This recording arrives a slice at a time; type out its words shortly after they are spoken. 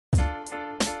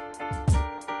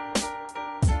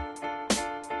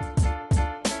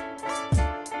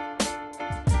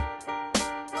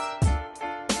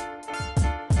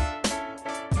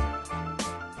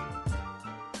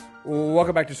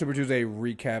Welcome back to Super Tuesday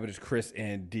Recap. It is Chris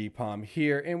and Dpalm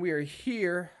here, and we are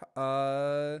here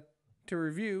to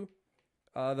review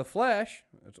The Flash.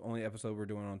 It's the only episode we're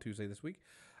doing on Tuesday this week.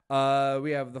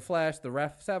 We have The Flash, the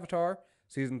Savitar,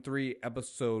 Season 3,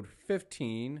 Episode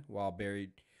 15,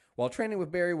 while training with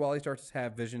Barry, Wally starts to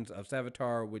have visions of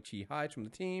Savitar, which he hides from the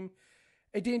team.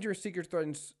 A dangerous secret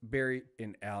threatens Barry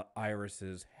and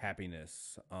Iris's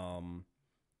happiness.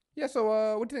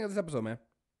 So what do you think of this episode, man?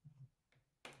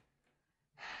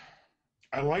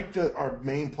 I like that our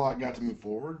main plot got to move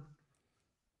forward.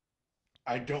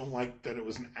 I don't like that it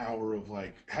was an hour of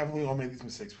like, haven't we all made these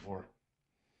mistakes before?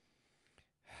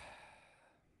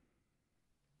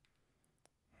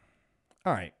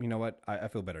 All right, you know what? I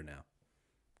feel better now.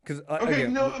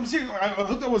 I'm serious. I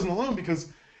hope that wasn't alone because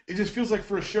it just feels like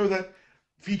for a show that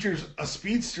features a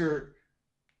speedster,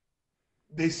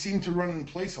 they seem to run in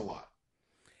place a lot.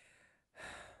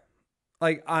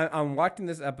 Like I'm watching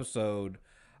this episode.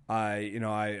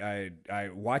 I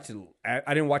watched it.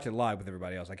 I didn't watch it live with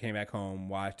everybody else. I came back home,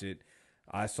 watched it.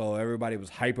 I saw everybody was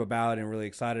hype about it and really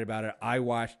excited about it. I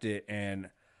watched it and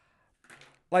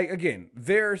again, and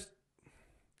this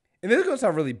is gonna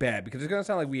sound really bad because it's gonna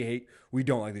sound like we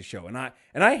don't like this show. And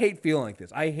I hate feeling like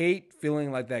this. I hate feeling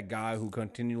like that guy who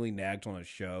continually nags on a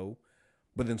show,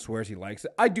 but then swears he likes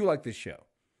it. I do like this show.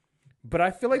 But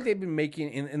I feel like they've been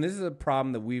making, and this is a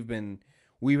problem that we've been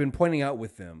pointing out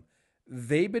with them.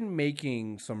 They've been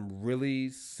making some really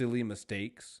silly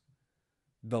mistakes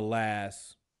and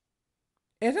it's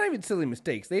not even silly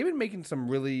mistakes. They've been making some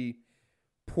really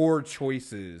poor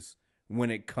choices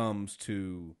when it comes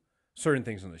to certain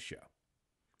things on the show.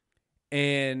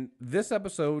 And this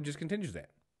episode just continues that.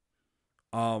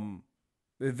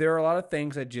 There are a lot of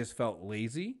things that just felt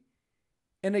lazy.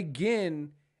 And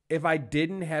again, if I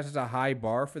didn't have such a high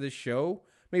bar for this show,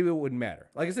 maybe it wouldn't matter.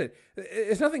 Like I said,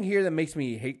 it's nothing here that makes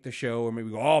me hate the show or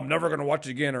maybe go, oh, I'm never going to watch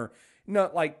it again. Or,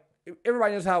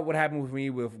 everybody knows what happened with me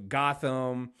with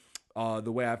Gotham, the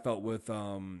way I felt with,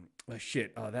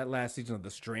 that last season of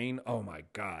The Strain. Oh, my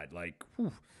God.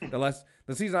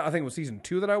 The season, I think it was season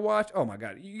 2 that I watched. Oh, my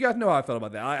God. You guys know how I felt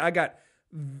about that.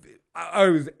 I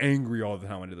was angry all the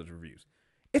time when I did those reviews.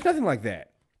 It's nothing like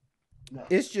that. No.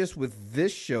 It's just with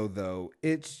this show, though,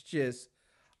 it's just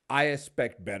I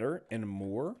expect better and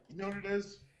more. You know what it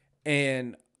is?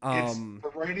 And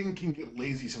the writing can get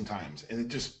lazy sometimes, and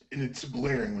it's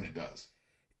glaring when it does.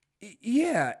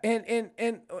 Yeah, and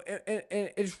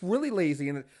it's really lazy.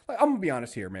 And I'm gonna be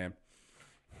honest here, man.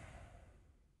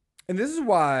 And this is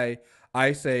why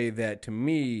I say that to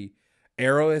me,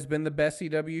 Arrow has been the best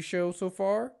CW show so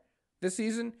far this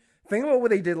season. Think about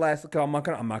what they did last. I'm not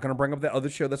gonna bring up that other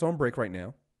show that's on break right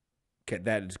now. Okay,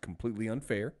 that is completely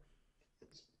unfair.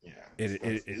 Yeah,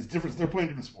 it's different. They're playing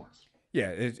different sports.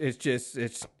 Yeah,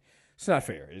 it's not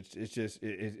fair.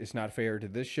 It's not fair to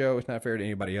this show. It's not fair to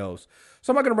anybody else.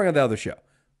 So I'm not gonna bring up the other show.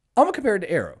 I'm gonna compare it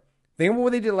to Arrow. Think about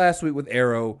what they did last week with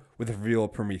Arrow with the reveal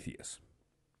of Prometheus.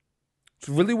 It's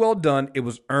really well done. It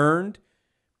was earned,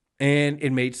 and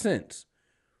it made sense.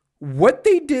 What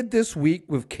they did this week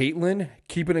with Caitlin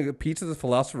keeping a piece of the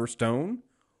Philosopher's Stone,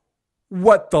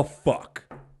 what the fuck?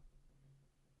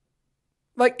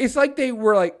 It's like they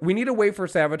were like, we need to wait for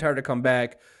Savitar to come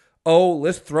back. Oh,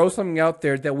 let's throw something out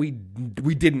there that we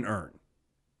didn't earn.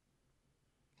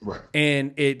 Right.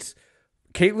 And it's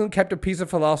Caitlin kept a piece of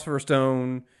Philosopher's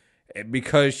Stone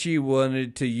because she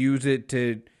wanted to use it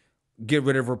to get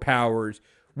rid of her powers,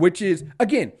 which is,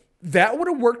 again, that would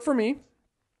have worked for me.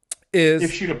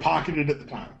 If she'd have pocketed it at the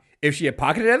time. If she had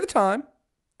pocketed it at the time.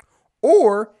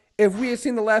 Or if we had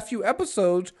seen the last few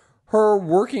episodes, her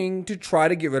working to try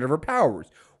to get rid of her powers.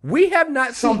 We have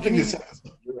not seen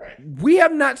We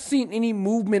have not seen any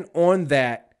movement on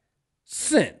that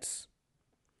since.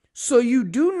 So you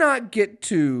do not get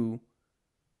to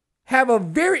have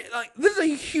this is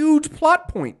a huge plot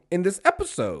point in this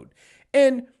episode.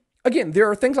 And again,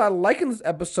 there are things I like in this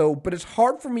episode, but it's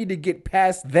hard for me to get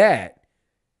past that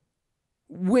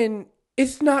when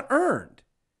it's not earned.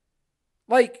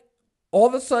 All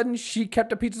of a sudden, she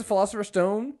kept a piece of Philosopher's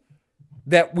Stone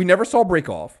that we never saw break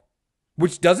off,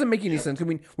 which doesn't make any sense. I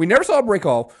mean, we never saw her break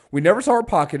off. We never saw her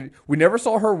pocketed. We never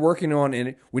saw her working on in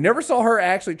it. We never saw her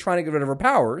actually trying to get rid of her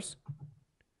powers.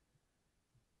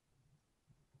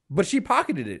 But she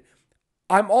pocketed it.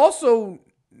 I'm also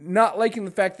not liking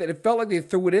the fact that it felt like they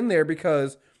threw it in there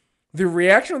because the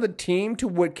reaction of the team to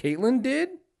what Caitlin did,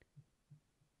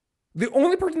 the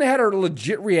only person that had a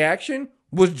legit reaction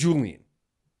was Julian.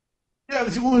 Yeah,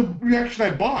 that's the only reaction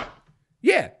I bought.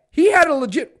 Yeah, he had a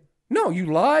legit, no,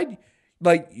 you lied.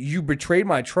 You betrayed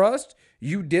my trust.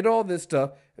 You did all this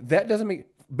stuff. That doesn't make,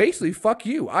 basically, fuck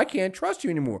you. I can't trust you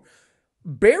anymore.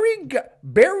 Barry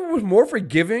was more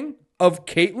forgiving of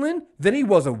Caitlyn than he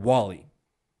was of Wally.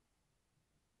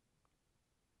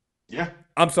 Yeah.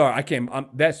 I'm sorry, I can't.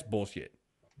 That's bullshit.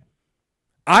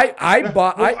 I would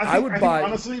buy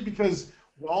honestly, because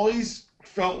Wally's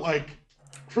felt like,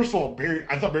 first of all,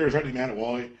 I thought Barry was already mad at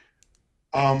Wally.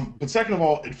 But second of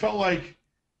all, it felt like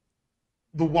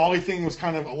the Wally thing was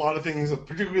kind of a lot of things,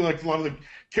 particularly like a lot of the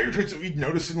character traits that we'd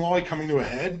noticed in Wally coming to a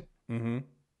head. Mm-hmm.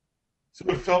 So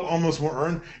it felt almost more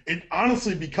earned. And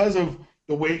honestly, because of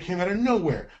the way it came out of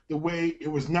nowhere, the way it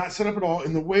was not set up at all,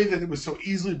 and the way that it was so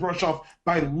easily brushed off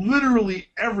by literally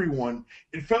everyone,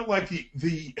 it felt like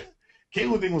the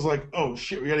Caitlyn thing was like, oh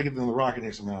shit, we got to get them the rock in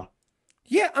here somehow.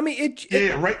 Yeah, I mean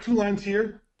write 2 lines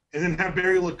here, and then have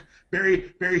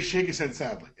Barry shake his head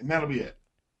sadly, and that'll be it.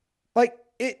 Like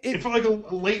it felt like a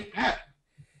late pat.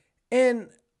 And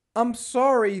I'm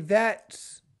sorry,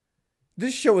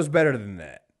 this show is better than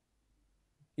that.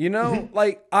 You know,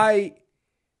 mm-hmm.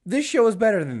 This show is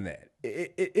better than that.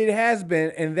 It has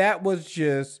been, and that was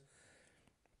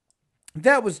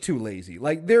too lazy.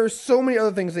 Like, there are so many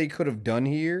other things they could have done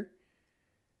here.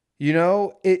 You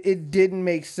know, it didn't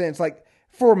make sense. Like,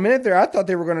 for a minute there, I thought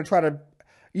they were going to try to,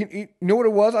 you know what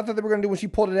it was? I thought they were going to do when she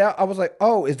pulled it out. I was like,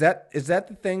 oh, is that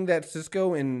the thing that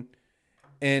Cisco and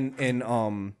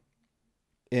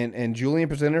Julian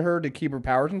presented her to keep her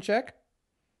powers in check?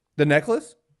 The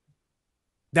necklace?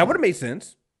 That would have made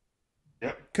sense.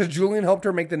 Yep. Because Julian helped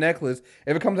her make the necklace.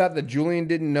 If it comes out that Julian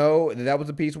didn't know that was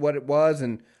a piece of what it was,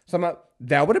 and somehow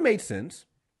that would have made sense.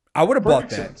 I would have bought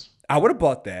that. Sense. I would have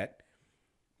bought that.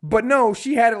 But no,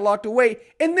 she had it locked away.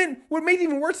 And then what made it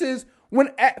even worse is when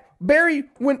Barry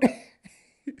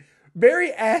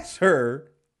asked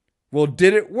her, well,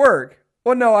 did it work?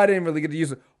 Well, no, I didn't really get to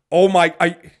use it. Oh my,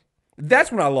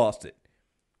 that's when I lost it.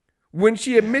 When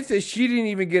she admits that she didn't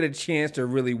even get a chance to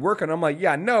really work on it, I'm like,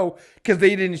 yeah, no, because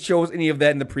they didn't show us any of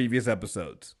that in the previous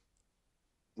episodes.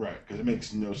 Right, because it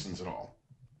makes no sense at all.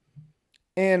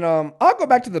 And I'll go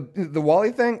back to the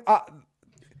Wally thing.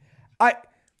 I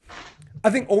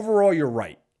think overall you're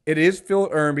right. It is Phil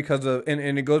earned because of,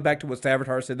 and it goes back to what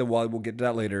Savitar said to Wally. We'll get to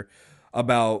that later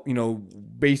about, you know,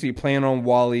 basically playing on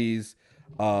Wally's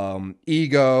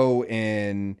ego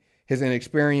and his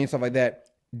inexperience, stuff like that.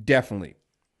 Definitely.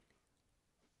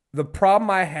 The problem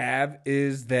I have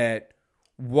is that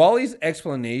Wally's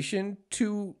explanation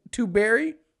to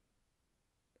Barry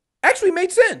actually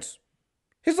made sense.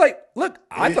 He's like, look,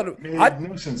 I thought it made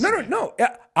no sense. No.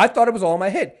 I thought it was all in my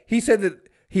head. He said that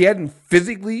he hadn't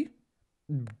physically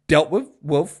dealt with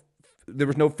Wolf. There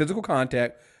was no physical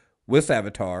contact with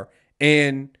Savitar.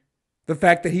 And the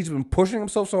fact that he's been pushing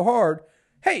himself so hard,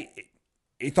 hey,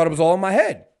 he thought it was all in my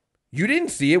head. You didn't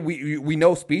see it. We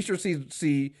know Speedster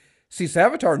see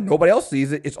Savitar. Nobody else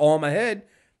sees it. It's all in my head.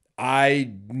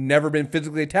 I never been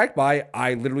physically attacked by it.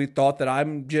 I literally thought that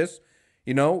I'm just,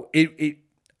 you know,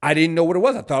 I didn't know what it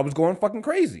was. I thought I was going fucking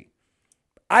crazy.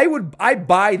 I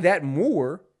buy that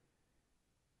more,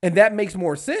 and that makes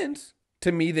more sense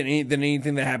to me than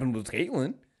anything that happened with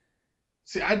Caitlyn.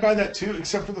 See, I'd buy that too,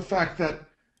 except for the fact that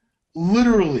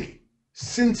literally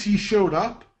since he showed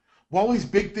up, Wally's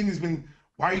big thing has been,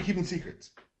 why are you keeping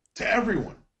secrets? To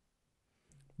everyone.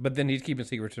 But then he's keeping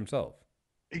secrets himself.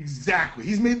 Exactly.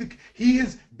 He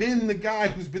has been the guy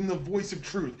who's been the voice of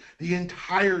truth the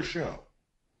entire show.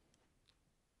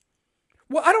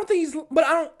 Well, here's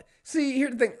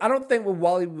the thing. I don't think what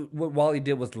Wally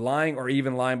did was lying or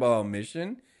even lying by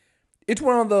omission. It's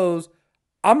one of those,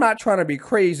 I'm not trying to be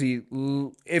crazy.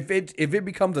 If it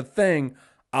becomes a thing,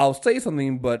 I'll say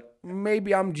something, but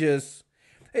maybe I'm just,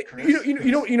 Chris,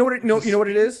 you know what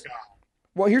it is?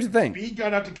 Well, here's the thing. Speed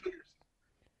got out to kill yourself.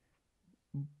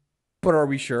 But are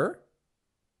we sure?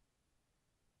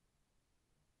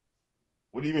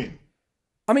 What do you mean?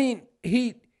 I mean,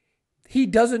 he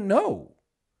doesn't know.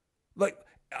 Like,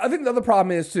 I think the other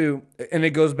problem is too, and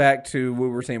it goes back to what we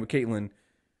were saying with Caitlyn.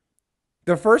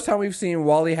 The first time we've seen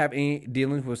Wally have any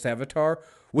dealings with Savitar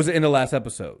was in the last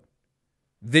episode.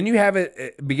 Then you have it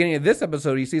at the beginning of this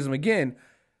episode, he sees him again.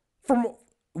 From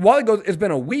Wally goes, it's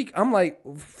been a week. I'm like,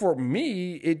 for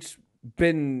me, it's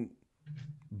been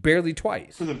barely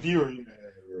twice. For the viewer.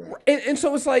 Right. And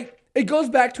so it's like, it goes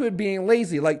back to it being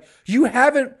lazy. Like, you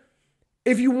haven't,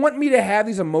 if you want me to have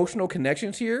these emotional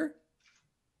connections here,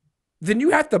 then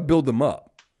you have to build them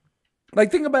up.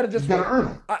 Like, think about it this way. You gotta earn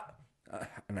them.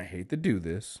 And I hate to do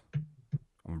this. I'm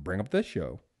going to bring up this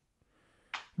show.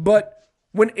 But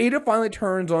when Ada finally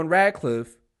turns on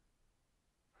Radcliffe,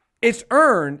 it's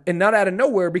earned and not out of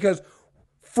nowhere, because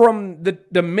from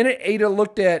the minute Ada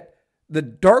looked at the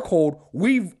Darkhold,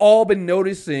 we've all been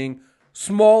noticing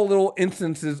small little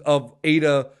instances of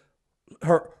Ada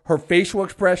her facial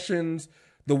expressions,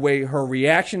 the way her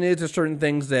reaction is to certain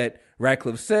things that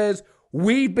Radcliffe says.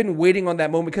 We've been waiting on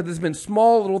that moment because there's been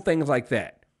small little things like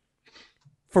that.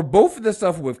 For both of the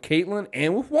stuff with Caitlin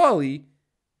and with Wally,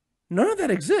 none of that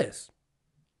exists.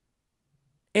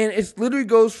 And it literally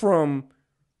goes from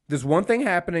this one thing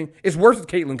happening. It's worse with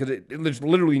Caitlin because there's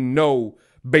literally no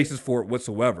basis for it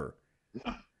whatsoever.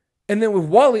 And then with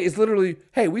Wally, it's literally,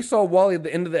 hey, we saw Wally at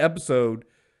the end of the episode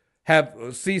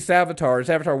see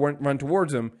Savitar run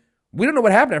towards him. We don't know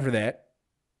what happened after that.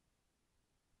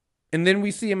 And then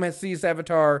we see him see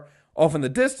Savitar off in the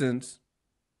distance.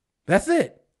 That's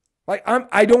it. Like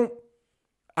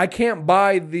I can't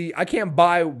buy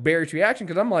Barry's reaction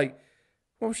because I'm like,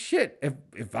 well, shit.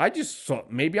 If I just saw,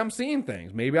 maybe I'm seeing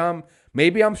things. Maybe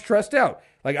I'm stressed out.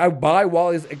 Like I buy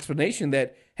Wally's explanation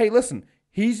that, hey, listen,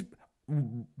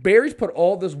 Barry's put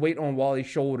all this weight on Wally's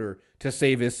shoulder to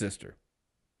save his sister.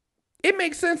 It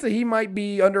makes sense that he might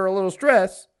be under a little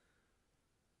stress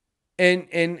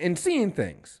and seeing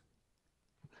things.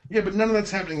 Yeah, but none of that's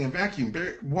happening in a vacuum.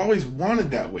 Wally's wanted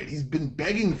that weight. He's been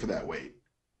begging for that weight.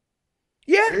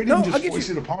 Yeah, Barry didn't just voice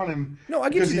it upon him. No, I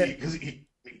get you that. Because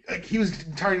he was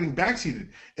tired of getting backseated.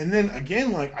 And then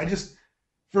again, like I just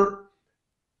for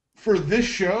this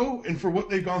show and for what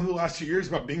they've gone through the last 2 years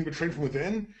about being betrayed from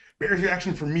within, Barry's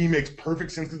reaction for me makes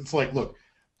perfect sense. It's like, look,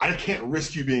 I can't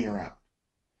risk you being around.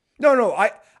 No,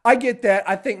 I get that.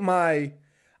 I think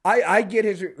I get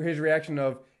his reaction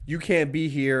of you can't be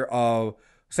here.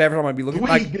 Savitar might be looking.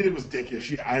 The way he did it was dickish.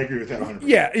 Yeah, I agree with that 100%.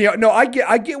 Yeah. No, I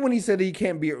get when he said he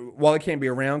can't be Wally can't be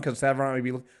around because Savitar might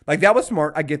be like that was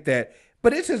smart. I get that,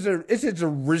 but it's his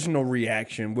original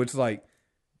reaction, which is like,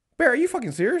 Barry, are you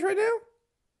fucking serious right now?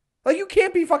 Like you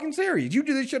can't be fucking serious. You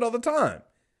do this shit all the time.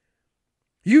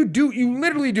 You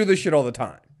literally do this shit all the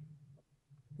time.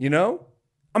 You know?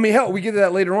 I mean, hell, we get to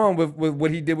that later on with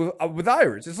what he did with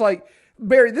Iris. It's like,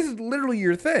 Barry, this is literally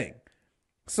your thing.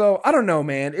 So, I don't know,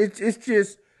 man. It's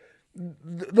just,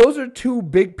 those are two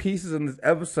big pieces in this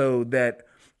episode that,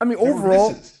 I mean,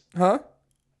 overall. Huh?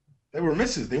 They were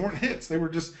misses. They weren't hits. They were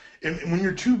just, and when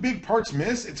your two big parts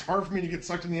miss, it's hard for me to get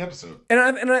sucked in the episode.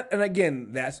 And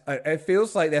again, it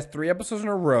feels like that's 3 episodes in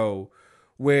a row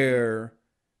where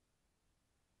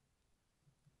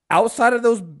outside of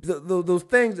those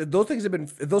things have been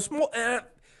those small.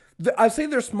 I say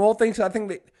they're small things. I think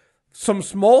that some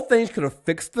small things could have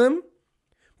fixed them,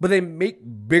 but they make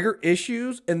bigger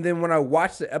issues. And then when I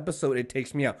watch the episode, it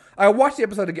takes me out. I watched the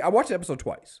episode again. I watched the episode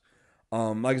twice.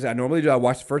 Like I said, I normally do. I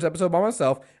watched the first episode by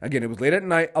myself. Again, it was late at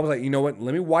night. I was like, you know what?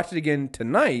 Let me watch it again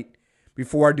tonight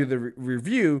before I do the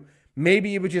review.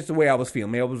 Maybe it was just the way I was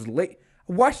feeling. Maybe I was late.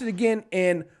 I watched it again,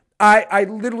 and I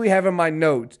literally have in my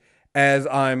notes as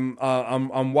I'm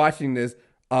watching this,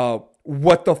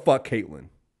 what the fuck, Caitlin?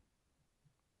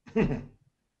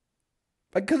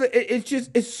 Like, cause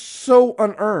it's so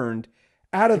unearned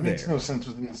out of there. It makes no sense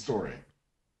within the story.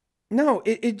 No,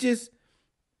 it just,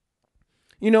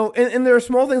 you know, and there are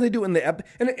small things they do in the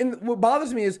and what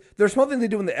bothers me is there are small things they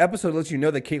do in the episode that lets you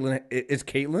know that Caitlin is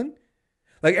Caitlin.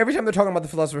 Like every time they're talking about the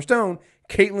Philosopher's Stone,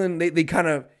 Caitlin, they kind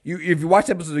of if you watch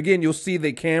the episode again, you'll see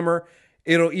the camera.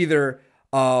 It'll either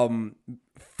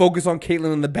focus on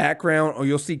Caitlin in the background, or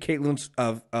you'll see Caitlin's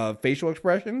facial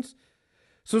expressions.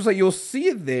 So it's like you'll see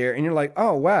it there, and you're like,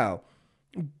 "Oh wow,"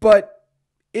 but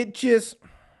it just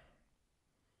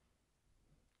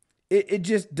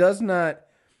does not,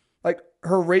 like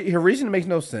her reason makes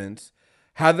no sense.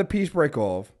 How did the piece break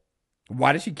off?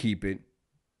 Why did she keep it?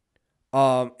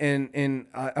 And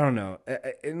I don't know,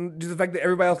 and just the fact that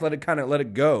everybody else let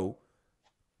it go,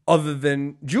 other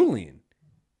than Julian.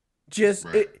 Just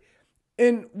right.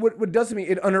 And what does to me,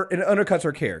 it undercuts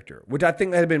her character, which I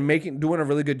think had been doing a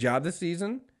really good job this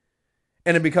season,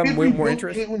 and it become way more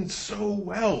interesting. Caitlin so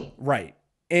well, right?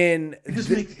 And it just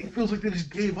it feels like they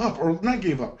just gave up, or not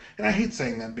gave up. And I hate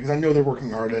saying that because I know they're working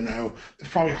hard, and I know it's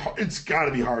probably hard, it's got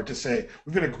to be hard to say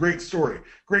we've got a great story,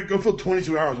 great, go fill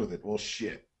 22 hours with it. Well,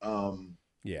 shit.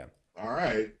 Yeah. All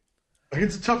right. Like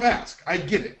it's a tough ask. I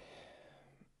get it.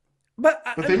 But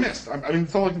they missed. I mean,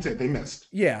 that's all I can say. They missed.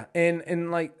 Yeah,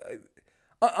 and like,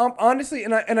 honestly,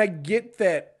 and I get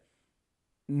that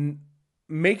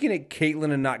making it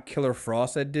Caitlin and not Killer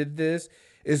Frost that did this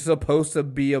is supposed to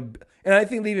be and I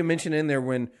think they even mentioned in there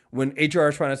when HR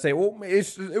is trying to say, well,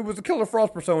 it was a Killer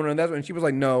Frost persona, and that's when she was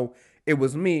like, no, it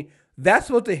was me. That's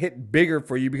supposed to hit bigger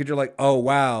for you because you're like, oh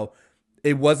wow,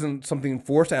 it wasn't something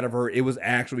forced out of her. It was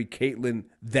actually Caitlin.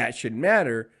 That should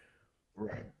matter.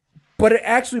 Right. But it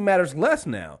actually matters less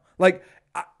now. Like,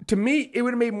 to me, it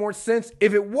would have made more sense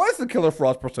if it was the Killer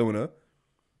Frost persona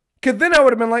Because then I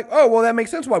would have been like, oh, well, that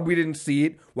makes sense why we didn't see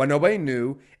it, why nobody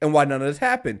knew, and why none of this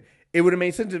happened. It would have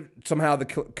made sense if somehow the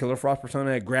Killer Frost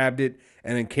persona had grabbed it,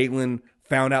 and then Caitlyn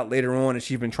found out later on, and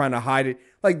she's been trying to hide it.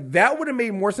 Like, that would have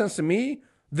made more sense to me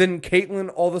than Caitlyn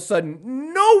all of a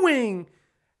sudden knowing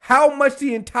how much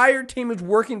the entire team is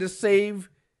working to save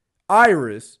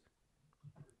Iris,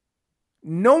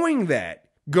 knowing that,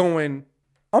 going,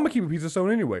 I'm going to keep a piece of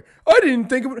stone anyway. I didn't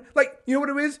think of it. Like, you know what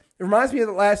it is? It reminds me of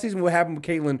the last season what happened with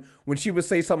Caitlyn when she would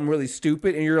say something really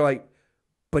stupid, and you're like,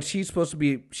 but she's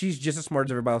just as smart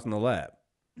as everybody else in the lab.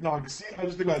 No, see, I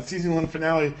just think about season 1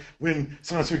 finale when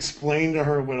someone has to explain to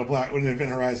her what an Event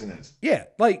Horizon is. Yeah,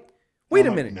 like, wait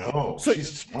a minute. No,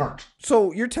 she's smart.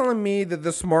 So you're telling me that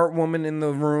the smart woman in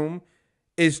the room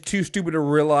is too stupid to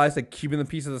realize that keeping the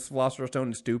piece of the Philosopher's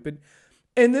Stone is stupid?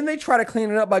 And then they try to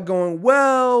clean it up by going,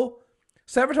 well,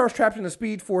 Savitar's trapped in the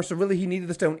Speed Force, so really he needed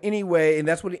the stone anyway, and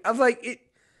that's what I was like, it.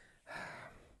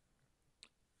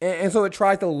 And so it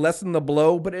tries to lessen the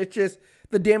blow, but it just,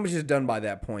 the damage is done by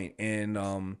that point.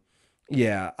 And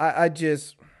yeah, I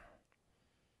just,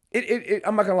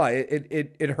 I'm not gonna lie,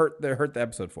 it hurt the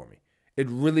episode for me. It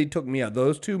really took me out.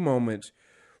 Those two moments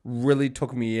really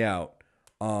took me out.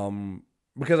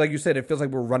 Because like you said, it feels like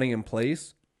we're running in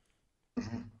place.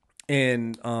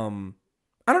 And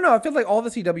I don't know, I feel like all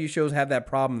the CW shows have that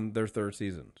problem in their third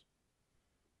seasons.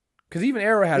 Because even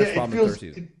Arrow had a problem in third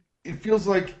season. It feels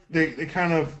like they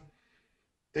kind of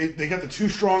they got the two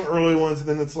strong early ones, and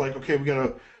then it's like, okay, we got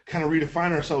to kind of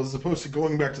redefine ourselves as opposed to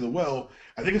going back to the well.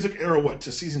 I think it took Arrow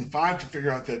to season 5 to figure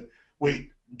out that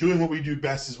doing what we do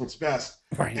best is what's best.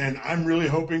 Right. And I'm really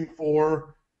hoping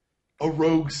for a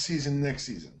Rogue season next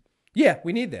season. Yeah,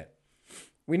 we need that.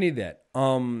 We need that.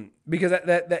 Because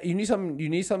that you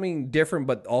need something different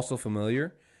but also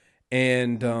familiar.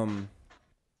 And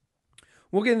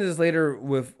we'll get into this later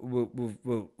with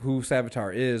who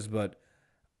Savitar is, but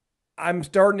I'm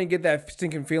starting to get that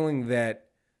stinking feeling that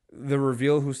the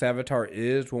reveal of who Savitar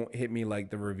is won't hit me like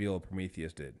the reveal of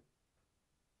Prometheus did.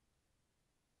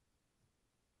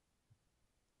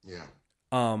 Yeah.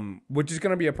 Which is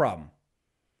going to be a problem.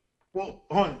 Well,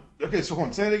 hold on. Okay, so hold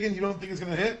on. Say that again. You don't think it's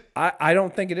going to hit? I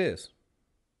don't think it is.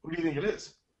 What do you think it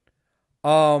is?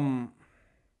 The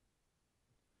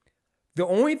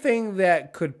only thing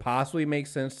that could possibly make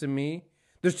sense to me,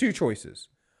 there's two choices.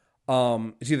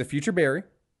 It's either future Barry,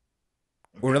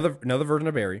 or another version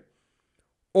of Barry,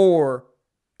 or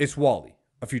it's Wally,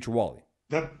 a future Wally.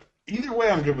 Either way,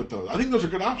 I'm good with those. I think those are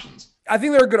good options. I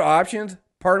think they're good options.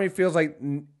 Part of me feels like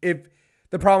if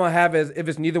the problem I have is if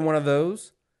it's neither one of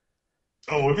those.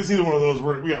 Oh, if it's neither one of those,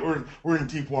 we're in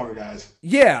deep water, guys.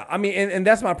 Yeah, I mean, and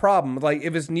that's my problem. Like,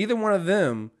 if it's neither one of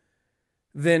them,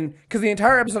 then because the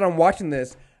entire episode I'm watching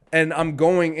this and I'm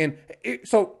going and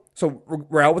so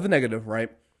we're out with the negative,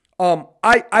 right?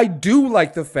 I do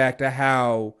like the fact of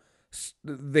how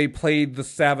they played the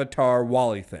Savitar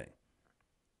Wally thing.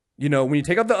 You know, when you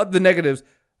take out the negatives,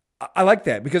 I like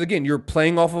that because again, you're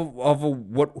playing off of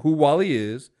who Wally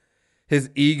is, his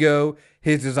ego,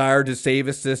 his desire to save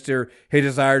his sister, his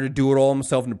desire to do it all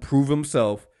himself and to prove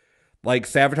himself. Like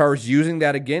Savitar is using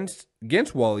that against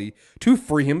Wally to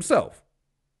free himself.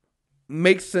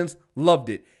 Makes sense. Loved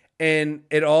it. And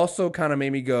it also kind of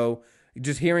made me go,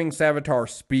 just hearing Savitar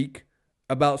speak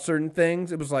about certain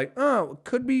things, it was like, oh, it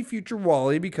could be future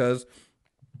Wally because,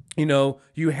 you know,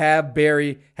 you have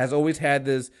Barry has always had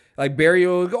this, like Barry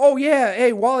will go, oh yeah,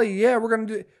 hey, Wally, yeah, we're going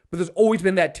to do it. But there's always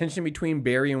been that tension between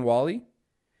Barry and Wally.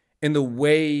 And the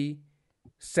way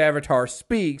Savitar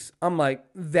speaks, I'm like,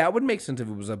 that would make sense if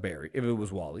it was if it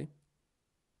was Wally.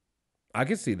 I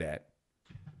could see that.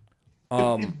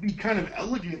 It'd be kind of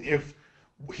elegant if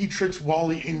he tricks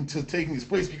Wally into taking his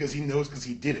place because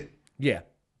he did it. Yeah.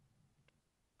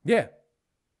 Yeah.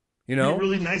 You know? A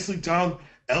really nicely done,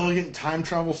 elegant time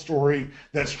travel story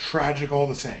that's tragic all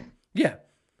the same. Yeah.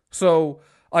 So,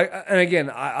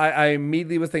 I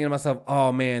immediately was thinking to myself,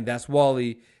 oh man, that's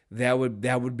Wally. That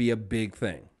would be a big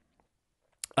thing.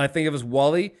 I think if it was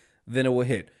Wally, then it will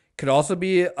hit. Could also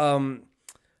be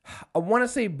I want to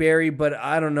say Barry, but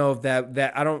I don't know if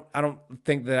that I don't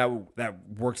think that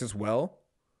works as well.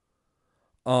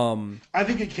 I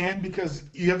think it can because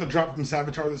you have the drop from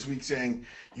Savitar this week saying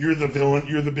you're the villain,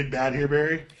 you're the big bad here,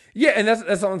 Barry. Yeah, and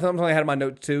that's something I had in my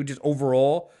notes too. Just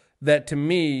overall, that to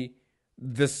me,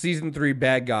 the season 3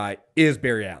 bad guy is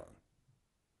Barry Allen.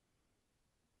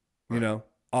 You know,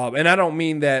 and I don't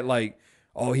mean that like,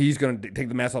 oh, he's gonna take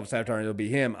the mask off of Savitar and it'll be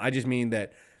him. I just mean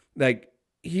that like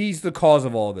he's the cause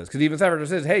of all this because even Savitar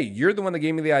says, "Hey, you're the one that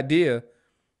gave me the idea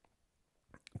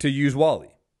to use Wally."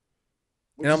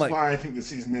 Which is why I think the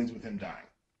season ends with him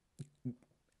dying.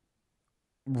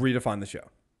 Redefine the show.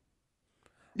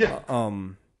 Yeah.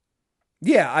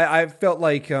 Yeah, I felt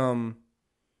like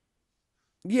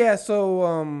yeah,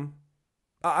 so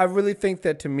I really think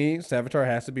that to me, Savitar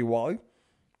has to be Wally.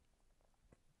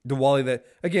 The Wally that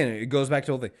again, it goes back to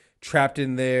the whole thing. Trapped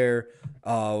in there,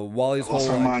 Wally's Lost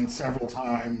whole our like mind several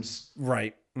times.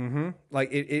 right. Like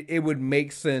it would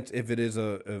make sense if it is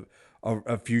a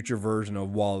future version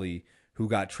of Wally who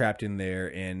got trapped in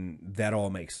there, and that all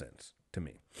makes sense to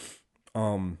me.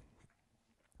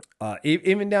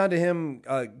 Even down to him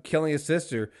killing his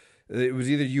sister, it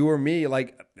was either you or me.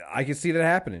 Like I could see that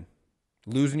happening,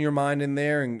 losing your mind in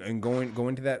there and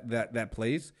going to that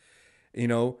place. You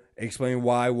know, explain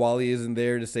why Wally isn't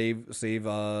there to save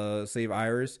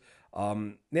Iris.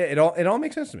 Yeah, it all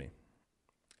makes sense to me.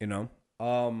 You know,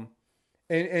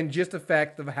 and just the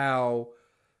fact of how,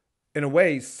 in a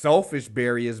way, selfish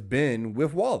Barry has been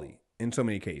with Wally in so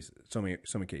many cases, so many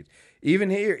cases. Even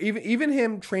here, even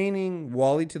him training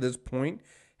Wally to this point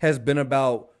has been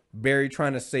about Barry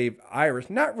trying to save Iris,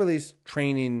 not really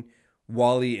training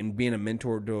Wally and being a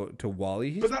mentor to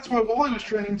Wally. But that's why Wally was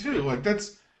training too. Like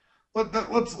let's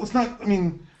not. I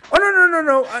mean,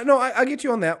 oh no, I get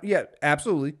you on that. Yeah,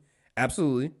 absolutely.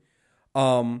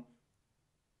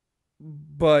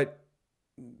 But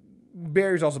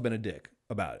Barry's also been a dick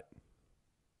about it.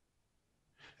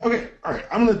 okay, all right.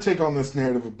 I'm going to take on this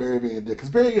narrative of Barry being a dick because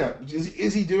Barry, yeah,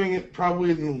 is he doing it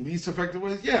probably in the least effective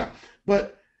ways? Yeah,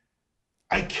 but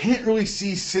I can't really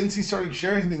see since he started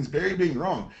sharing things Barry being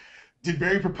wrong. Did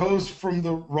Barry propose from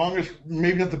the wrongest,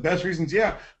 maybe not the best reasons?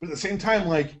 Yeah, but at the same time,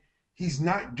 like he's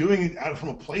not doing it out from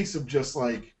a place of just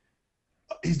like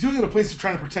he's doing it in a place of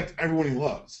trying to protect everyone he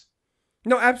loves.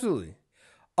 No, absolutely.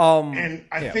 And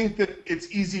I think that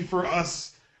it's easy for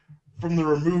us from the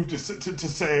remove to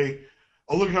say,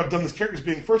 oh, look at how dumb this character is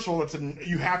being. First of all,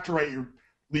 you have to write your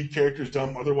lead characters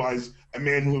dumb. Otherwise, a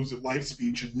man who lives at light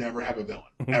speed should never have a villain.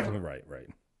 Ever. Right.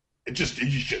 It just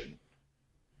shouldn't.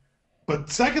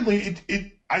 But secondly,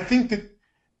 I think that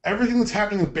everything that's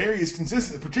happening with Barry is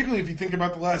consistent, particularly if you think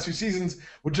about the last few seasons,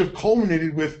 which have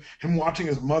culminated with him watching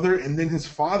his mother and then his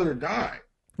father die.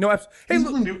 No,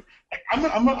 absolutely. Hey,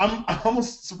 look, I'm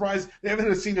almost surprised they haven't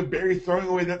had a scene of Barry throwing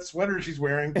away that sweater she's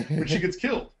wearing when she gets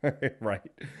killed. Right.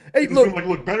 Hey,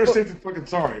 look, better safe than fucking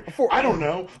sorry. I don't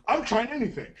know. I'm trying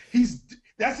anything.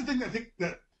 That's the thing that I think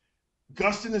that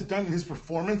Gustin has done in his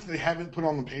performance that they haven't put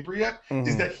on the paper yet,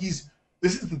 is that this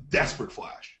is the desperate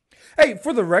Flash. Hey,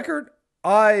 for the record,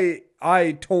 I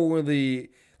totally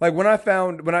like when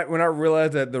I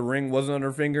realized that the ring wasn't on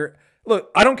her finger. Look,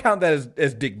 I don't count that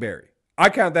as Dick Barry. I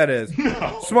count that as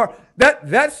smart.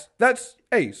 That's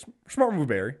hey, smart move,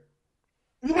 Barry.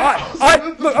 Look,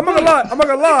 I'm not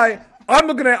gonna lie. I'm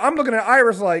looking at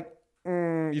Iris like,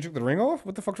 you took the ring off?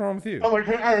 What the fuck's wrong with you? I'm like,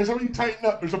 hey, Iris, how do you tighten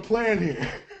up? There's a plan here.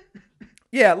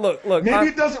 Yeah, look. Maybe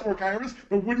it doesn't work, Iris,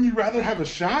 but wouldn't you rather have a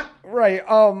shot? Right.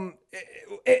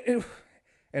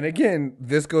 And again,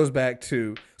 this goes back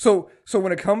to so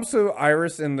when it comes to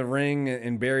Iris in the ring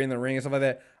and Barry in the ring and stuff like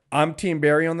that, I'm Team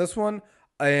Barry on this one,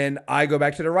 and I go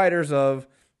back to the writers of,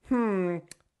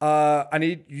 I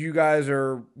need you guys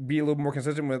to be a little more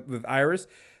consistent with Iris.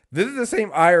 This is the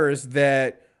same Iris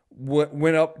that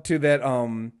went up to that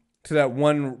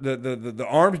one the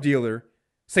arms dealer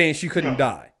saying she couldn't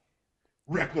die.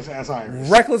 Reckless ass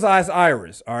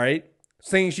Iris, all right?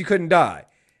 Saying she couldn't die.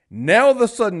 Now all of a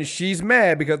sudden she's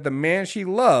mad because the man she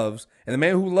loves, and the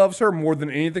man who loves her more than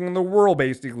anything in the world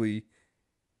basically,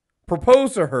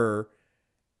 proposed to her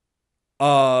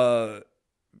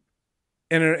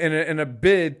in a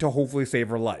bid to hopefully save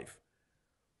her life.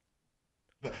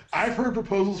 I've heard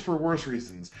proposals for worse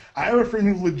reasons. I have a friend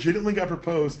who legitimately got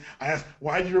proposed. I asked,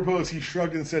 why did you propose? He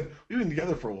shrugged and said, we've been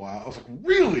together for a while. I was like,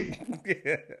 really?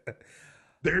 Yeah.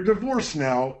 They're divorced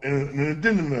now, and an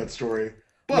addendum to that story.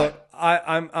 But look,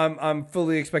 I'm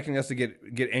fully expecting us to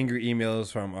get angry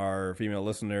emails from our female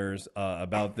listeners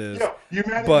about this. Yeah, you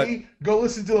mad at me? Go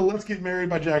listen to the "Let's Get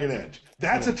Married" by Jagged Edge.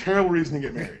 That's a terrible reason to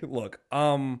get married. Look,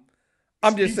 I'm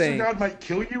just saying, God might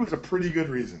kill you is a pretty good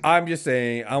reason. I'm just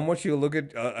saying, I want you to look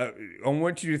at, I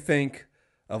want you to think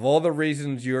of all the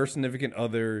reasons your significant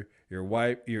other, your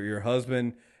wife, your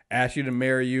husband asked you to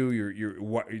marry you,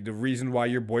 the reason why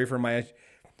your boyfriend might ask you,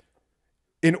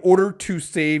 in order to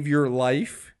save your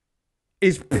life,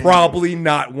 is probably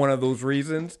not one of those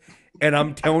reasons. And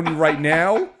I'm telling you right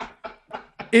now,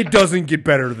 it doesn't get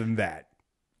better than that.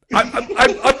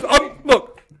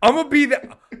 Look, I'm gonna be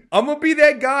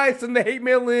that guy. Send the hate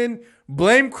mail in.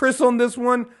 Blame Chris on this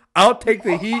one. I'll take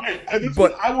the heat.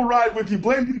 But I will ride with you.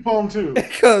 Blame Dpalm too.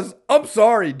 Because I'm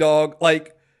sorry, dog.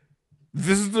 Like,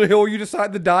 this is the hill you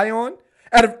decide to die on.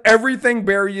 Out of everything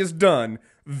Barry has done,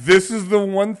 this is the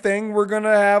one thing we're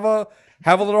gonna have a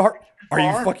little heart. Are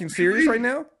you Far? fucking serious right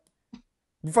now?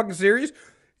 You fucking serious?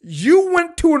 You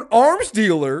went to an arms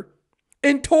dealer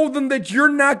and told them that you're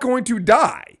not going to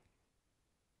die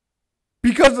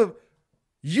because of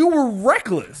you were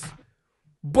reckless.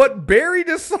 But Barry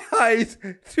decides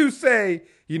to say,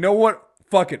 you know what?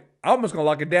 Fuck it. I'm just going to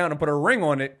lock it down and put a ring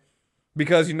on it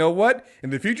because you know what?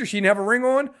 In the future, she didn't have a ring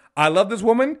on. I love this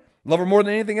woman. Love her more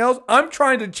than anything else. I'm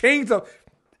trying to change the...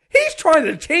 He's trying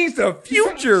to change the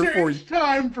future for you.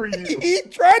 Time for you. He's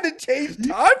trying to change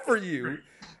time for you.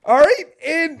 All right?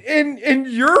 And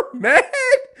you're mad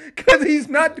because he's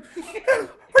not...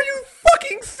 Are you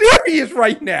fucking serious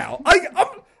right now?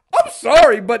 I'm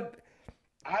sorry, but...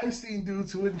 I've seen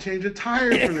dudes who wouldn't change a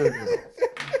tire for their girls.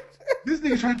 This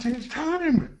nigga's trying to change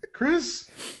time, Chris.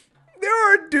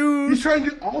 There are dudes. He's trying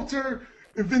to alter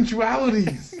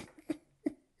eventualities.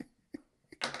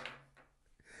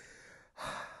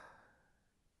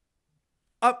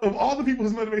 Of all the people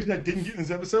whose motivations I didn't get in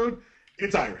this episode,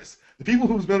 it's Iris. The people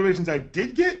whose motivations I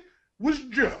did get was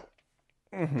Joe.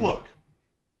 Mm-hmm. Look,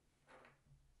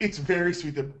 it's very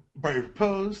sweet that Barry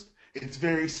proposed. It's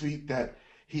very sweet that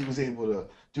he was able to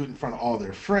do it in front of all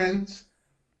their friends.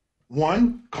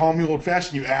 One, call me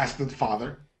old-fashioned, you ask the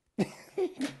father.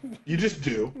 You just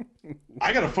do.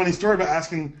 I got a funny story about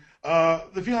asking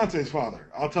the fiance's father.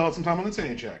 I'll tell it sometime on the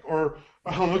Insane Check. Or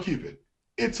Hello Cupid.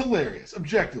 It's hilarious,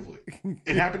 objectively.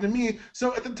 It happened to me,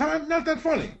 so at the time, not that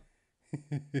funny.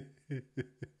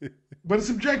 But it's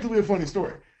objectively a funny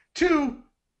story. Two,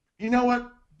 you know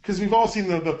what? Because we've all seen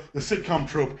the sitcom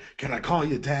trope, can I call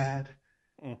you dad?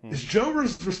 Mm-hmm. Is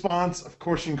Joe's response, of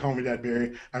course you can call me Dad,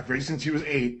 Barry. I've raised since she was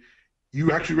 8.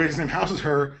 You actually raised the same house as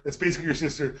her. That's basically your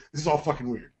sister. This is all fucking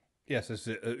weird. Yes,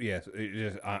 yes.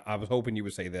 I was hoping you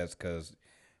would say this because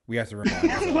we have to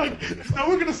remind like, no,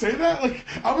 we're gonna say that. Like,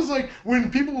 I was like,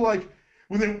 when people were like,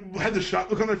 when they had the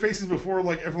shock look on their faces before,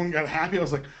 like everyone got happy. I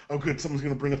was like, oh, good, someone's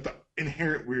gonna bring up the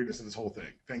inherent weirdness of this whole thing.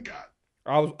 Thank God.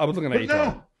 I was looking at HR.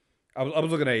 No. I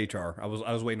was looking at HR. I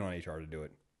was waiting on HR to do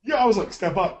it. Yeah, I was like,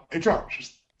 step up, HR,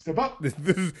 just step up. This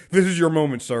is your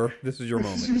moment, sir. This is your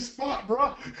moment. This is your spot,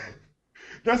 bro.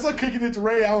 That's like kicking it to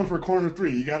Ray Allen for a corner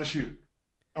 3. You got to shoot.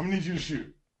 I'm gonna need you to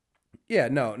shoot. Yeah,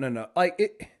 no. Like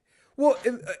it. Well,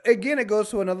 again, it goes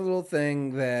to another little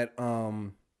thing that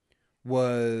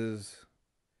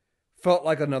felt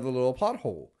like another little plot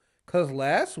hole. Because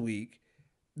last week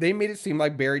they made it seem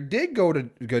like Barry did go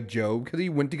to Joe because he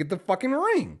went to get the fucking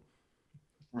ring.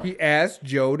 Right. He asked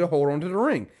Joe to hold on to the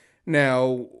ring.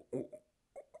 Now,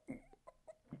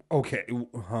 okay,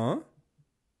 huh?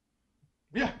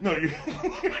 Yeah, no.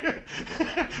 I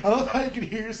love how you can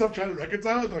hear yourself trying to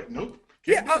reconcile it. Like, nope.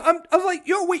 Yeah, I was like,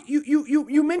 yo, wait,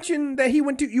 you mentioned that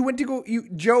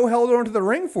Joe held on to the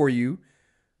ring for you.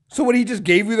 So what, he just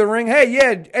gave you the ring? Hey,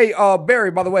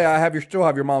 Barry, by the way, still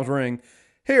have your mom's ring.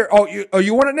 Here,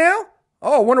 you want it now?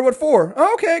 Oh, wonder what for?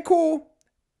 Oh, okay, cool.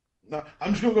 No,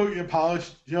 I'm just gonna go get you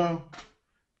polished, Joe.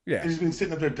 Yeah. He's been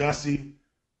sitting up there dusty.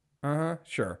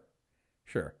 Sure.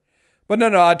 But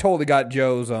no, I totally got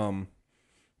Joe's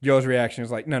reaction.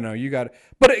 It's like, no, you got it.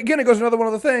 But again, it goes to another one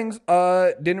of the things.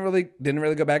 Didn't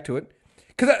really go back to it.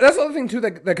 Because that's the other thing, too,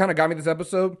 that kind of got me this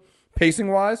episode,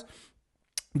 pacing-wise.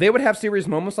 They would have serious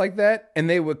moments like that, and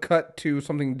they would cut to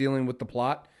something dealing with the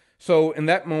plot. So in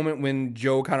that moment when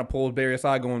Joe kind of pulls Barry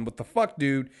aside going, what the fuck,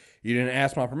 dude? You didn't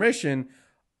ask my permission.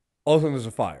 All of a sudden there's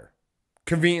a fire.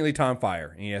 Conveniently timed fire.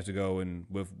 And he has to go in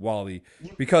with Wally.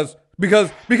 Because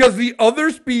the other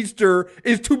speedster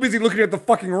is too busy looking at the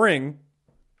fucking ring.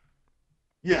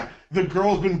 Yeah, the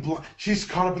girl's been she's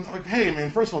caught up in like, hey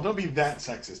man, first of all, don't be that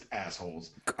sexist,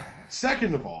 assholes.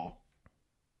 Second of all,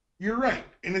 you're right.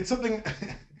 And it's something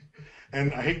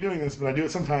and I hate doing this, but I do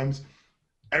it sometimes.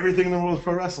 Everything in the world is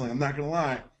pro wrestling, I'm not gonna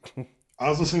lie. I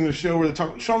was listening to a show where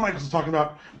Shawn Michaels was talking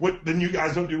about what the new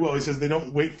guys don't do well. He says they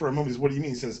don't wait for a moment. He says, what do you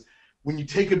mean? He says, when you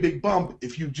take a big bump,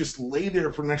 if you just lay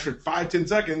there for an extra 5-10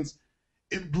 seconds,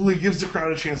 it really gives the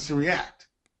crowd a chance to react.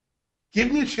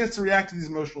 Give me a chance to react to these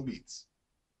emotional beats.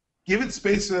 Give it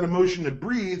space for that emotion to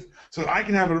breathe so that I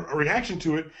can have a reaction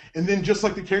to it. And then just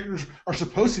like the characters are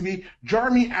supposed to be, jar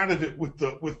me out of it with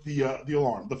the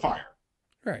alarm, the fire.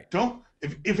 Right. Don't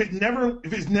if it never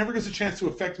gets a chance to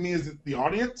affect me as the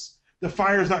audience, the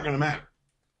fire is not going to matter.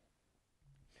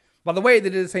 By the way,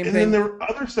 they did the same thing. And then there were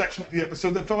other sections of the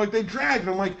episode that felt like they dragged. And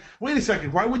I'm like, wait a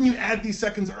second, why wouldn't you add these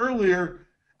seconds earlier?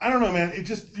 I don't know, man.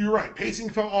 You're right.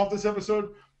 Pacing fell off this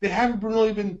episode. They haven't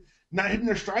really been not hitting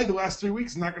their stride the last 3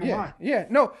 weeks. I'm not going to lie. Yeah,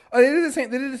 no, they did the same.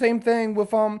 They did the same thing with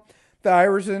the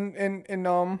Irish and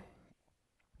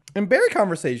Barry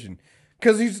conversation,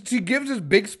 because she gives this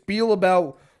big spiel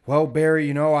about well, Barry,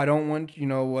 I don't want,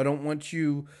 I don't want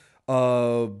you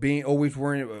being always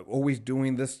worrying, always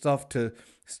doing this stuff to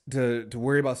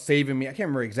worry about saving me. I can't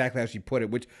remember exactly how she put it,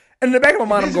 which, and in the back of my She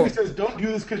mind, I'm basically going, says, "Don't do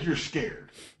this because you're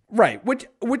scared." right, which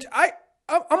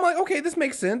I'm like, okay, this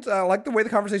makes sense. I like the way the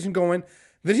conversation's going.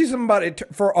 Then she's something about it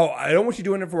I don't want you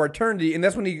doing it for eternity, and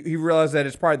that's when he realized that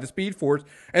it's part of the Speed Force,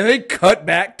 and they cut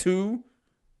back to,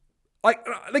 like,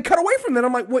 they cut away from that.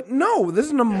 I'm like, what? No, this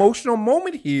is an emotional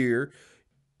moment here.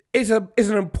 It's an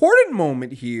important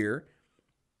moment here,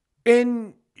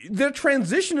 and the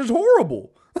transition is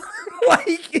horrible.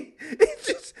 Like, it's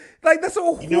just like that's a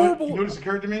horrible. You know what just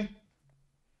occurred to me?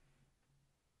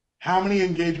 How many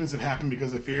engagements have happened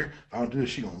because of fear? If I don't do this,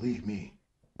 she gonna leave me.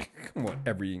 Come on,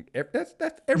 that's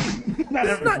every. Not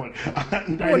everyone.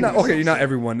 Okay, not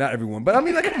everyone, but I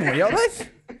mean, like, come on, yo,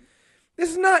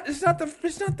 it's not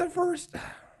the first.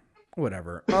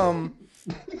 Whatever.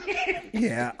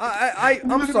 Yeah,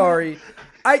 I'm sorry.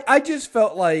 I just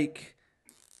felt like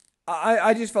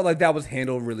I just felt like that was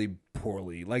handled really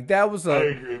poorly. Like that was a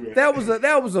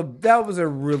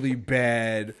really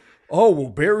bad. Oh well,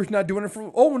 Barry's not doing it for.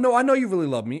 Oh no, I know you really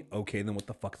love me. Okay, then what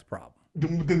the fuck's the problem?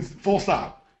 Then full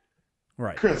stop.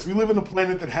 Right, Chris. We live in a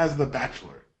planet that has The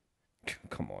Bachelor.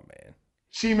 Come on, man.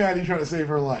 She Maddie trying to save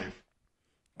her life.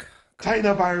 Tighten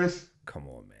up, Iris. Come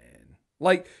on, man.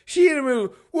 Like, she had to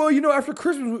move. Well, after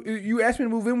Christmas, you asked me to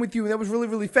move in with you, and that was really,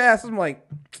 really fast. I'm like,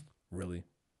 really?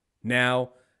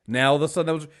 Now, all of a sudden,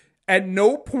 that was. At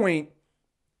no point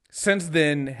since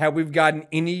then have we gotten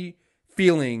any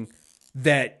feeling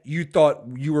that you thought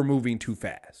you were moving too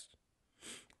fast.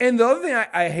 And the other thing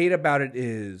I hate about it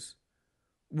is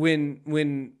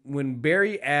when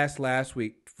Barry asked last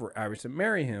week for Iris to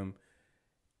marry him,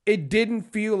 it didn't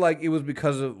feel like it was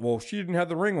because of, well, she didn't have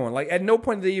the ring on. Like, at no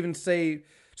point did they even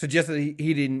suggest that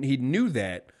he knew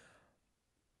that.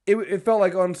 It felt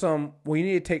like on some, well, you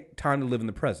need to take time to live in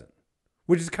the present,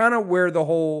 which is kind of where the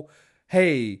whole,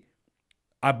 hey,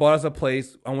 I bought us a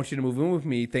place, I want you to move in with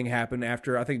me thing happened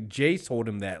after, I think Jace told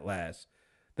him that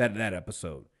that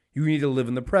episode. You need to live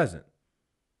in the present.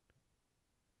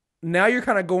 Now you're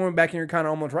kind of going back and you're kind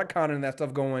of almost retconning that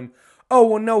stuff going, oh,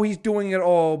 well, no, he's doing it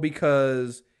all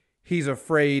because he's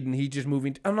afraid and he's just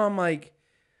moving. And I'm like,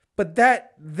 but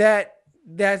that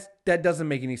doesn't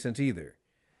make any sense either.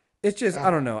 It's just, I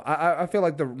don't know. I feel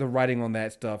like the writing on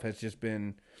that stuff has just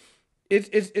been,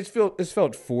 it's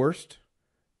felt forced.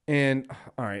 And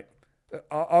all right,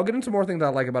 I'll get into more things I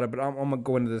like about it, but I'm gonna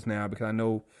go into this now because I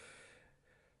know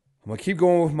I'm gonna keep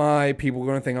going with my people. Are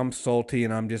gonna think I'm salty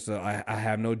and I'm just I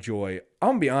have no joy. I'm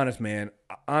gonna be honest, man.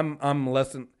 I'm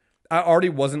less than. I already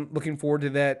wasn't looking forward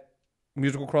to that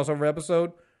musical crossover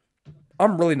episode.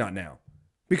 I'm really not now,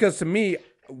 because to me,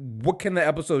 what can the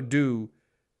episode do?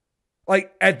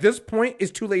 Like, at this point,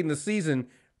 it's too late in the season.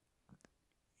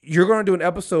 You're gonna do an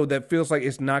episode that feels like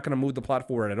it's not gonna move the plot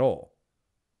forward at all.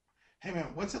 Hey man,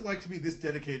 what's it like to be this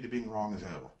dedicated to being wrong as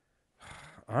hell?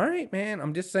 All right, man.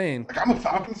 I'm just saying. Like, I'm a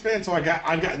Falcons fan, so I got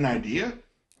an idea.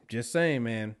 Just saying,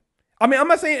 man. I mean, I'm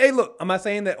not saying, hey, look, I'm not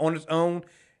saying that on its own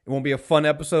it won't be a fun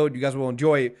episode. You guys will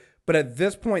enjoy it. But at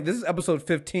this point, this is episode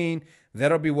 15.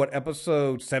 That'll be what,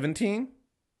 episode 17?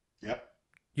 Yep.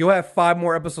 You'll have 5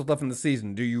 more episodes left in the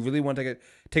season. Do you really want to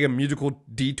take a musical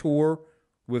detour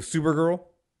with Supergirl?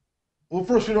 Well,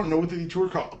 first, we don't know what the detour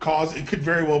caused. It could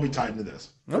very well be tied into this.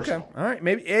 Okay, all right.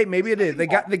 Maybe it is.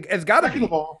 It's got to be. Second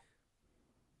of all,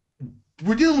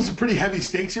 we're dealing with some pretty heavy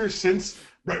stakes here since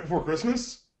right before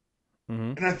Christmas.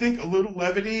 Mm-hmm. And I think a little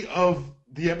levity of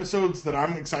the episodes that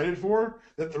I'm excited for,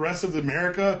 that the rest of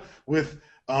America with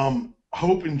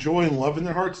hope and joy and love in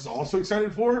their hearts is also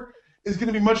excited for, is going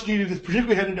to be much needed,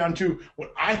 particularly headed down to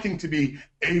what I think to be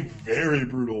a very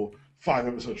brutal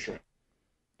 5-episode stretch.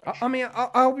 I mean, I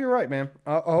hope you're right, man.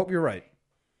 I hope you're right.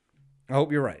 I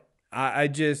hope you're right. I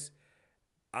feel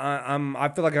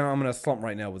like I'm in a slump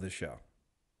right now with this show.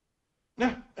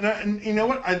 Yeah, and you know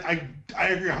what? I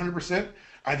agree 100%.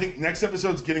 I think next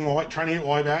episode's trying to get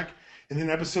Wally back, and then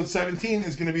episode 17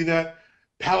 is going to be that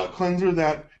palate cleanser.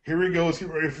 That here we go, let's get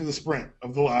ready for the sprint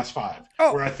of the last 5,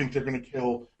 where I think they're going to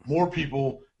kill more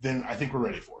people than I think we're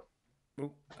ready for.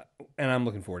 And I'm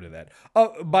looking forward to that.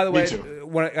 Oh, by the way,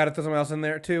 when I got to throw something else in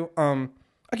there too.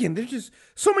 Again, there's just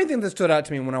so many things that stood out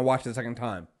to me when I watched it the second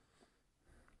time.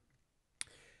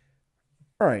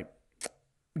 All right,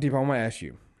 Dpalm, I'm gonna ask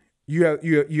you. You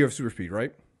have super speed,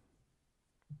 right?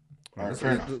 All right, let's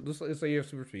say you have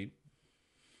super speed.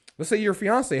 Let's say your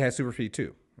fiance has super speed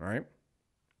too. All right.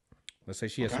 Let's say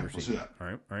she has super speed.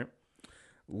 All right.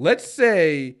 Let's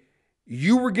say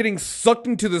you were getting sucked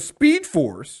into the Speed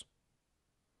Force,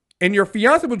 and your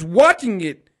fiance was watching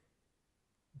it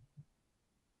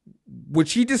would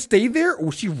she just stay there, or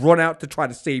would she run out to try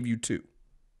to save you too?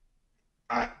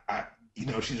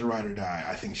 She's a ride or die.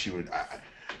 I think she would.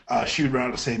 She would run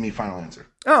out to save me. Final answer.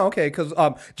 Oh, okay. Because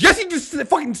Jesse just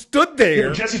fucking stood there.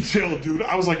 Yeah, Jesse chilled, dude.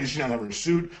 I was like, is she not having her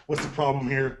suit? What's the problem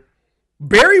here?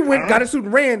 Barry went, got a suit,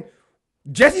 and ran.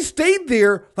 Jesse stayed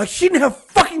there like she didn't have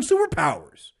fucking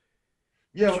superpowers.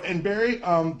 Yeah, and Barry,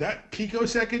 that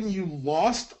picosecond you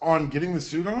lost on getting the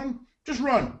suit on, just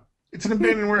run. It's an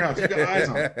abandoned warehouse. You got eyes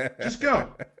on it. Just go.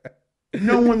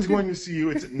 No one's going to see you.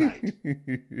 It's at night.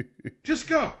 Just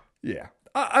go. Yeah.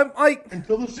 I'm like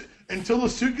until the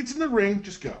suit gets in the ring,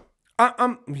 just go.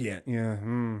 It's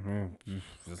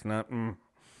not.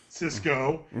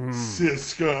 Cisco.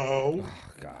 Cisco. Oh,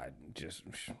 God,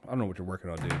 I don't know what you're working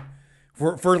on, dude.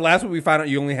 For last week we found out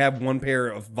you only have one pair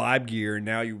of vibe gear, and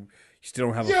now you still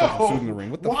don't have a fucking suit in the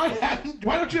ring. What the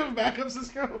why don't you have a backup,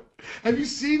 Cisco? Have you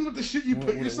seen what the shit you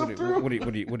put yourself through?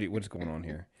 What's going on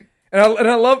here? And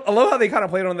I love how they kind of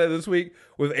played on that this week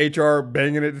with HR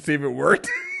banging it to see if it worked.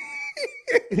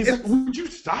 He's like, would you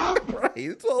stop? Right,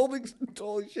 it's holy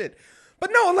shit. But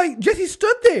no, like Jessie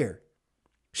stood there.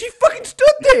 She fucking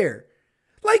stood there,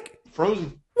 like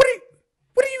frozen. What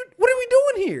are we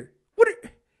doing here?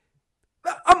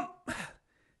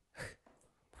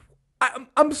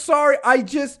 I'm sorry.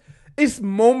 It's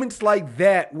moments like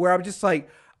that where I'm just like,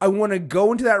 I want to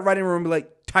go into that writing room and be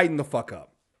like, tighten the fuck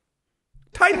up.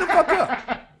 Tighten the fuck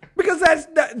up. Because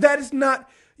that is not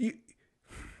you.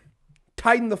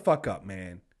 Tighten the fuck up,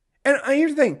 man. And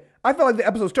here's the thing. I felt like the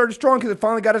episode started strong because it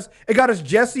finally got us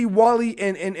Jesse, Wally,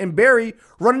 and Barry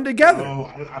running together. Oh,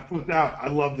 I flipped out. I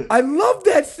loved it. I love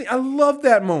that scene. I love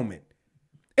that moment.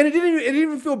 And it didn't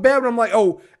even feel bad, but I'm like,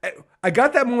 oh, I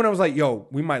got that moment. I was like, yo,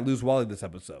 we might lose Wally this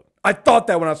episode. I thought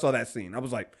that when I saw that scene. I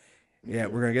was like, yeah,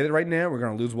 we're gonna get it right now. We're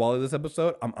gonna lose Wally this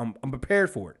episode. I'm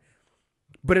prepared for it.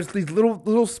 But it's these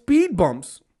little speed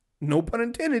bumps, no pun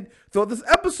intended, throughout this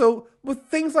episode with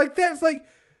things like that. It's like,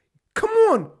 come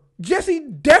on, Jessie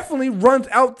definitely runs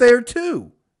out there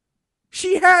too.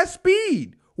 She has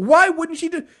speed. Why wouldn't she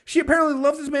do? She apparently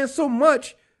loves this man so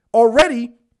much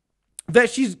already that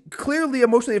she's clearly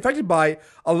emotionally affected by it.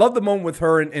 I love the moment with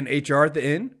her and HR at the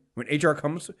end when HR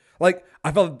comes. Like,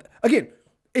 I felt, again,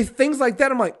 it's things like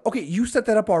that. I'm like, okay, you set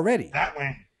that up already. That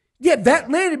landed. Yeah,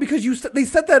 that landed because they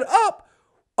set that up.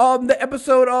 The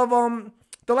episode of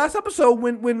the last episode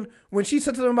when she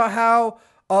said to them about how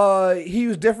he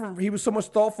was different. He was so much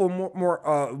thoughtful, more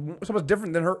so much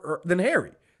different than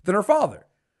Harry, than her father.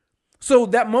 So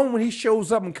that moment when he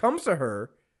shows up and comes to her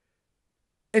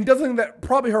and does something that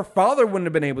probably her father wouldn't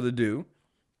have been able to do,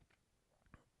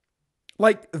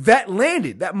 like that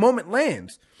landed. That moment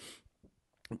lands.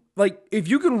 Like, if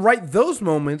you can write those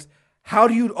moments, how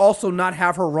do you also not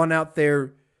have her run out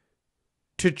there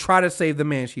to try to save the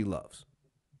man she loves?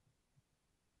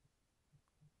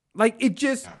 Like, it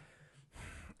just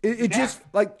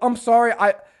like, I'm sorry.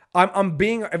 I'm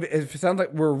being, if it sounds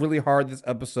like we're really hard this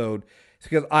episode, it's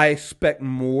because I expect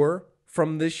more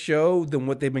from this show than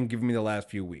what they've been giving me the last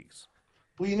few weeks.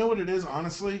 Well, you know what it is,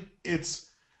 honestly? It's,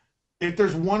 if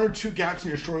there's one or two gaps in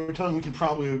your storytelling, we can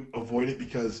probably avoid it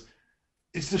because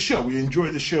it's the show. We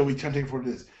enjoy the show. We can't take it for what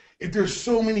it is. If there's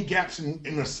so many gaps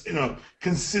in a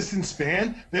consistent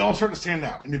span, they all start to stand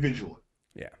out individually.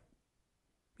 Yeah.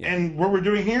 And what we're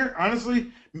doing here,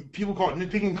 honestly, people call it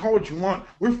nitpicking, call what you want.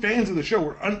 We're fans of the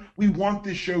show. We want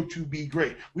this show to be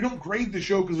great. We don't grade the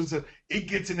show because it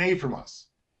gets an A from us.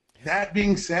 That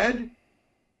being said,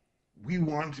 we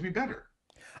want it to be better.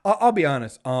 I'll be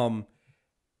honest.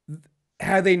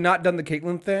 Had they not done the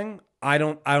Caitlyn thing, I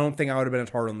don't think I would have been as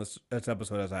hard on this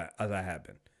episode as I have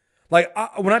been. Like,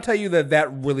 when I tell you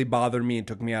that really bothered me and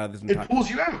took me out of this entire... It pulls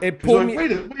you out. It pulled me...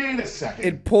 Wait a second.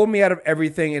 It pulled me out of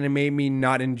everything, and it made me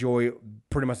not enjoy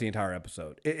pretty much the entire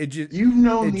episode. It just... You've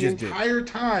known the entire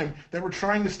time that we're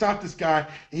trying to stop this guy,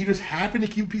 and you just happen to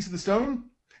keep a piece of the stone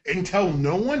and tell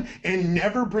no one and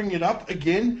never bring it up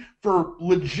again for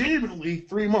legitimately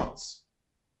 3 months.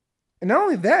 And not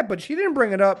only that, but she didn't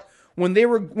bring it up when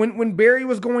Barry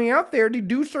was going out there to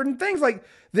do certain things. Like,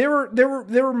 there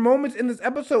were moments in this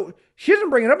episode she doesn't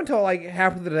bring it up until like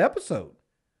half of the episode.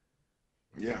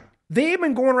 Yeah, they've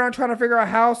been going around trying to figure out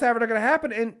how Savitar gonna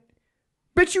happen, and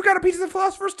bitch, you got a piece of the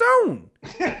Philosopher's Stone.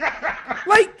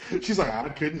 Like, she's like, I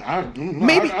couldn't.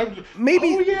 Maybe.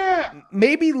 Oh yeah.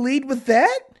 Maybe lead with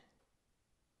that.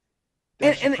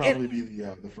 That should probably be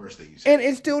the first thing you say. And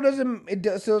it still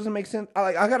doesn't make sense.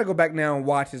 I got to go back now and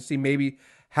watch and see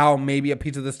how a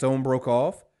piece of the stone broke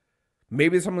off.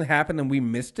 Maybe something happened and we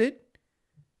missed it.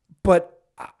 But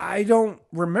I don't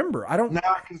remember. I don't. Nah,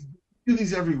 because we do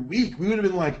these every week. We would have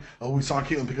been like, oh, we saw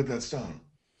Caitlyn pick up that stone.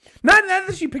 Not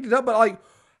that she picked it up, but like,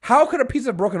 how could a piece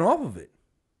have broken off of it?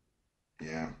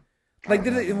 Yeah. Like,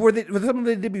 was it something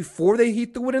they did before he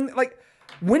threw it in? Like,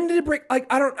 when did it break? Like,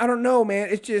 I don't know, man.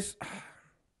 It's just,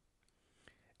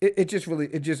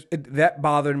 that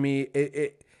bothered me.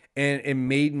 And it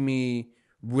made me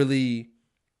really.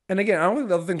 And again, I don't think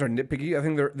the other things are nitpicky. I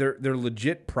think they're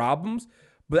legit problems,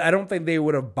 but I don't think they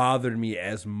would have bothered me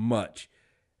as much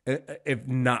if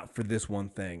not for this one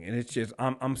thing. And it's just,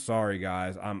 I'm sorry,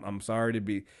 guys. I'm sorry to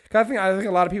be. Cause I think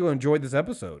a lot of people enjoyed this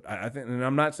episode. I think, and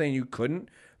I'm not saying you couldn't.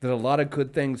 There's a lot of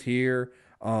good things here.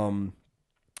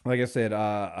 Like I said,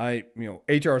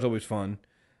 HR is always fun.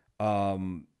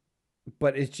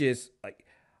 But it's just like,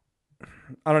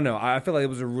 I don't know. I feel like it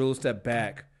was a real step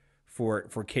back for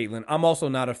Caitlyn. I'm also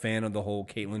not a fan of the whole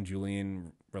Caitlyn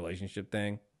Julian relationship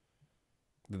thing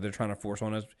that they're trying to force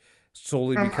on us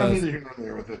solely because I'm neither here nor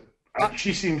there with it.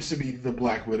 She seems to be the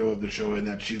Black Widow of the show, in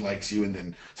that she likes you, and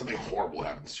then something horrible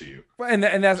happens to you. And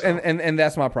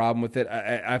that's my problem with it.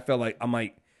 I felt like I'm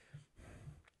like,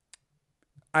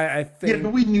 I think. Yeah,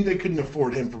 but we knew they couldn't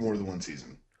afford him for more than one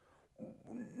season.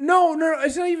 No,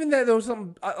 it's not even that. There was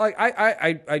something like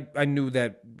I knew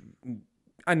that.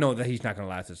 I know that he's not going to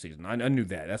last this season. I knew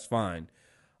that. That's fine.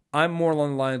 I'm more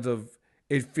along the lines of,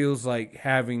 it feels like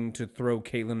having to throw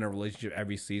Caitlyn in a relationship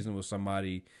every season with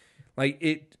somebody, like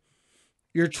it.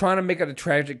 You're trying to make it a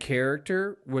tragic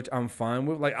character, which I'm fine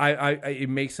with. Like it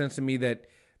makes sense to me that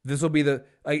this will be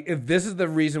if this is the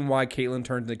reason why Caitlyn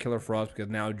turns into Killer Frost, because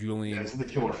now Julian. Yeah, this is the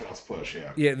Killer Frost push.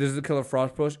 Yeah. Yeah, this is the Killer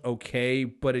Frost push. Okay,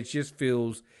 but it just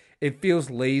feels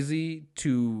lazy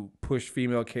to push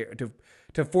female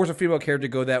to force a female character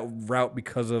to go that route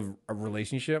because of a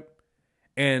relationship,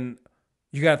 and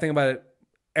you got to think about it.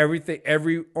 We're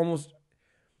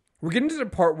getting to the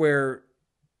part where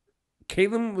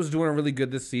Caitlyn was doing really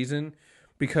good this season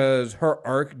because her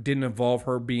arc didn't involve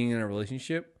her being in a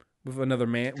relationship with another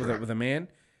man, with a man.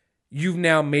 You've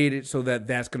now made it so that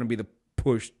that's going to be the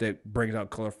push that brings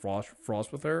out Killer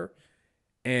Frost with her,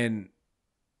 and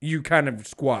you kind of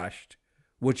squashed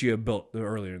what you had built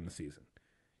earlier in the season.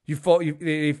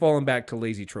 They've fallen back to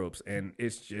lazy tropes, and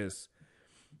it's just,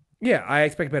 yeah, I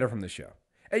expect better from this show.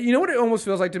 You know what it almost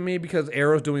feels like to me, because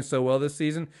Arrow's doing so well this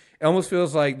season? It almost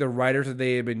feels like the writers that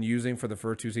they had been using for the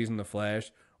first two seasons of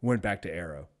Flash went back to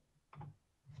Arrow.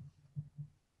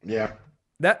 Yeah.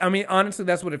 Honestly,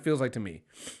 that's what it feels like to me.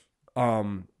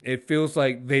 It feels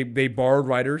like they borrowed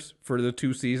writers for the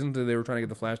two seasons that they were trying to get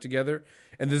the Flash together,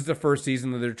 and this is the first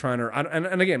season that they're trying to.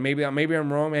 And again, maybe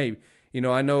I'm wrong. Hey,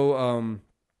 I know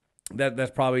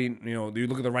that's probably, you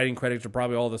look at the writing credits are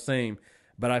probably all the same.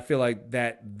 But I feel like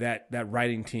that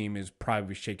writing team is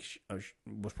probably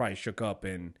was probably shook up,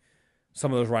 and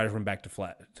some of those writers went back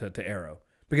to Arrow,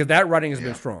 because that writing has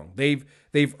been strong. They've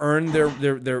earned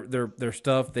their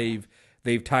stuff. They've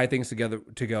tied things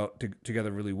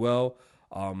together really well.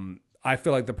 I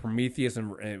feel like the Prometheus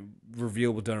and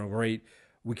reveal was done great.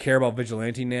 We care about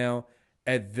Vigilante now.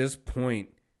 At this point,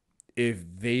 if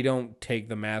they don't take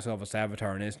the mask off of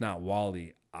Savitar and it's not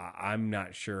Wally, I'm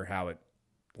not sure how it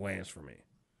lands for me.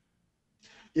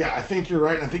 Yeah, I think you're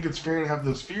right. And I think it's fair to have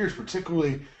those fears,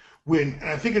 particularly and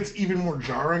I think it's even more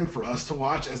jarring for us to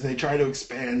watch as they try to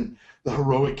expand the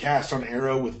heroic cast on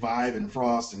Arrow with Vibe and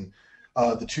Frost and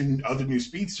the two other new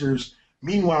speedsters.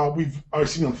 Meanwhile, we've already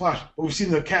seen on Flash, but we've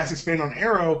seen the cast expand on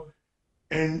Arrow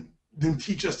and then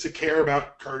teach us to care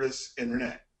about Curtis and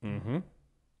Renee. Mm-hmm.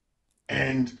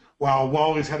 And while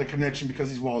Wally's had a connection because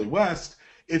he's Wally West,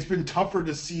 it's been tougher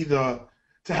to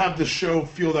have the show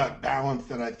feel that balance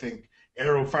that I think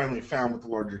Arrow finally found with the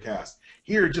larger cast.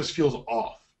 Here, it just feels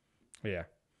off. Yeah.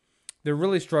 They're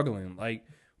really struggling. Like,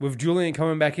 with Julian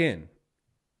coming back in.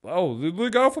 Oh, they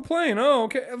got off a plane. Oh,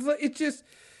 okay. It's just,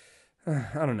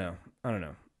 I don't know.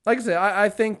 Like I said, I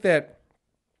think that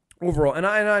overall, and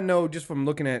I know just from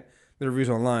looking at the reviews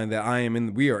online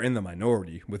that we are in the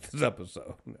minority with this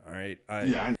episode. All right. I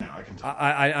know. I can tell.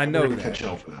 I know that. Catch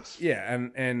hell for this. Yeah,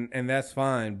 and that's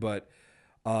fine, but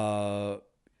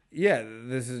yeah,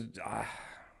 this is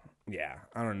yeah,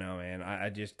 I don't know, man. I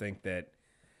just think that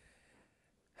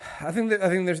I think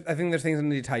there's things that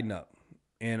need to tighten up,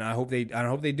 and I hope they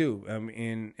do.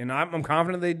 And I'm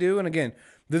confident they do. And again,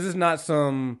 this is not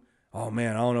some, oh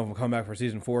man, I don't know if we'll come back for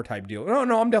season 4 type deal.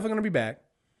 No, I'm definitely gonna be back,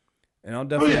 and I'll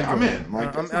definitely. I'm in.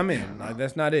 I'm in. Like,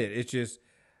 that's not it. It's just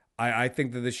I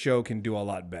think that this show can do a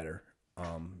lot better,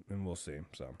 and we'll see.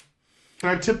 So. Can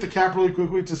I tip the cap really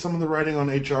quickly to some of the writing on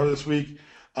HR this week?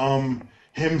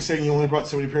 Him saying he only brought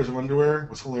so many pairs of underwear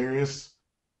was hilarious.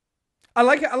 I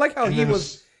like how he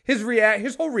was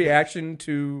his whole reaction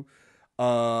to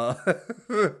uh,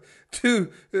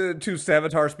 to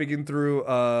Savitar speaking through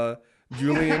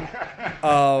Julian.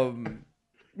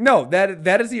 No,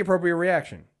 that is the appropriate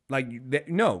reaction. Like,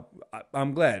 no,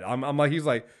 I'm glad. I'm like, he's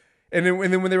like, and then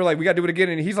when they were like, we got to do it again,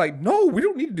 and he's like, no, we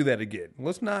don't need to do that again.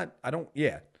 Let's not. I don't.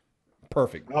 Yeah,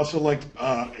 perfect. I also liked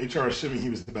HR assuming he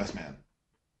was the best man.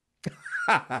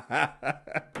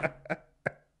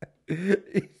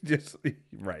 He's just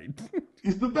right.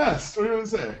 He's the best. What are you gonna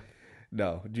say?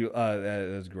 No,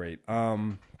 that's great.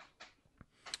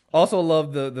 Also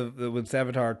love the when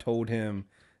Savitar told him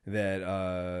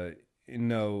that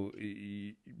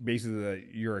basically that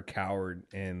you're a coward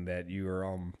and that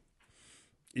you're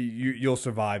you'll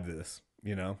survive this.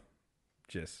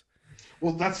 Just.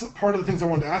 Well, that's part of the things I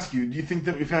wanted to ask you. Do you think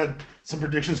that we've had some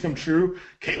predictions come true?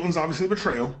 Caitlin's obviously a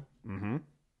betrayal. Mm-hmm.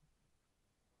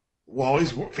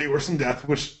 Wally's fate worse than death,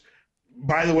 which,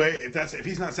 by the way, if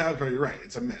he's not Savitar, you're right.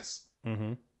 It's a miss.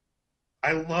 Mm-hmm.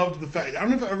 I loved the fact. I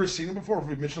don't know if I've ever seen it before. If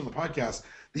we mentioned on the podcast,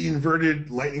 the inverted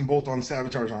lightning bolt on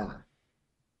Savitar's armor.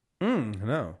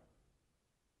 No.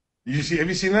 Did you see? Have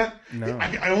you seen that? No.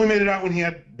 I only made it out when he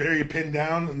had Barry pinned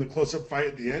down in the close-up fight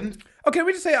at the end. Okay, let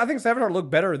me just say, I think Savitar looked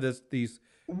better these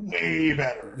way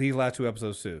better these last two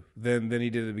episodes too than he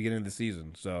did at the beginning of the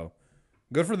season. So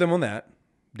good for them on that.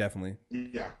 Definitely.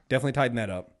 Yeah. Definitely tighten that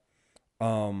up.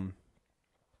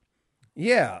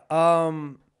 Yeah.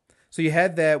 So you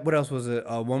had that. What else was it?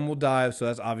 One will dive. So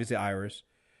that's obviously Iris.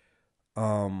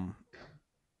 Yeah.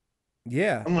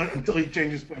 Until he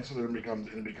changes place, so that it becomes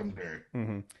Barry.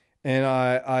 Mm-hmm. And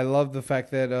I love the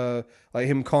fact that like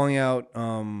him calling out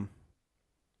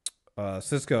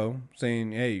Cisco,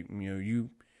 saying, "Hey, you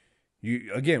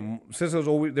again." Cisco's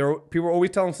always there. People are always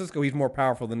telling Cisco he's more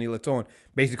powerful than he lets on.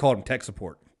 Basically, called him tech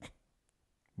support,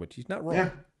 which he's not wrong.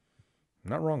 Yeah.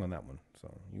 Not wrong on that one.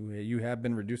 So you have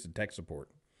been reduced to tech support.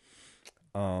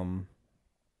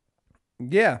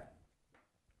 Yeah.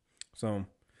 So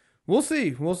we'll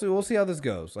see how this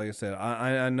goes. Like I said,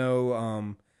 I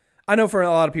know for a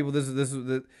lot of people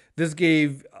this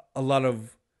gave a lot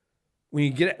of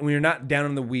when you're not down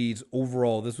in the weeds.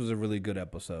 Overall, this was a really good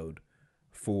episode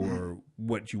for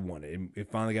what you wanted.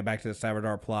 It finally got back to the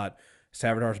Savitar plot.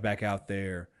 Savitar's back out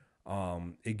there.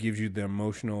 It gives you the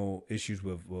emotional issues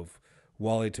with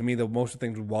Wally. To me, the emotional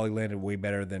things with Wally landed way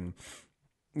better than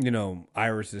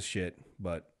Iris's shit.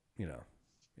 But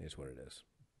it's what it is.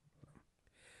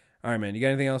 All right, man. You got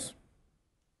anything else?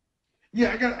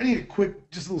 Yeah, I need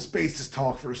just a little space to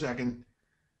talk for a second.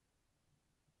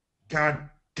 God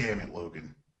damn it,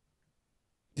 Logan.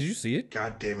 Did you see it?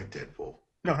 God damn it, Deadpool.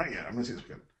 No, not yet. I'm gonna see this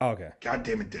weekend. Oh, okay. God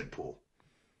damn it, Deadpool.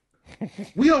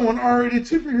 We don't want R-rated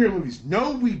superhero movies.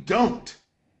 No, we don't.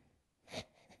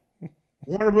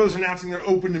 Warner Bros. Announcing they're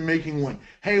open to making one.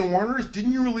 Hey, Warners,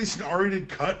 didn't you release an R-rated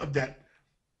cut of that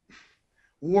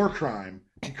war crime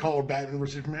you called Batman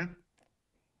vs Superman?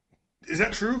 Is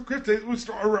that true, Chris? It was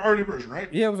an R-rated version,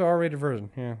 right? Yeah, it was an R-rated version.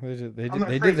 Yeah, they did that.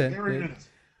 They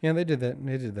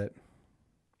did that.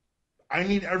 I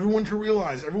need everyone to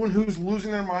realize, everyone who's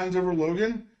losing their minds over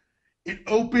Logan, it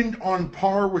opened on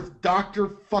par with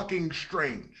Doctor fucking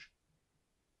Strange.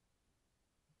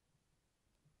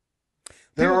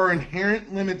 There are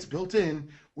inherent limits built in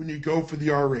when you go for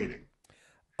the R rating.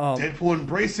 Deadpool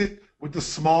embraced it with the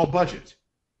small budget.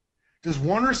 Does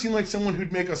Warner seem like someone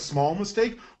who'd make a small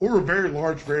mistake or a very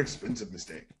large, very expensive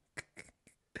mistake?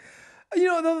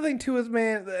 Another thing too is,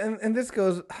 man, and this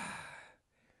goes...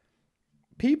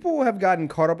 People have gotten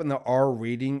caught up in the R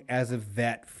rating as if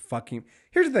that fucking...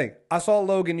 Here's the thing. I saw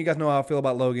Logan. You guys know how I feel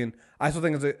about Logan. I still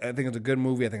think it's a good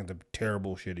movie. I think it's a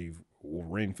terrible, shitty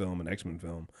Wolverine film and X-Men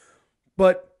film.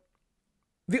 But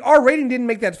the R rating didn't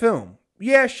make that film.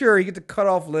 Yeah, sure, you get to cut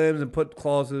off limbs and put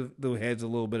claws to the heads a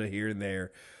little bit of here and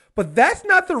there. But that's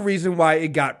not the reason why it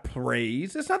got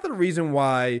praised. It's not the reason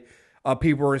why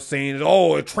people are saying,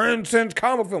 it transcends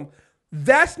comic film.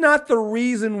 That's not the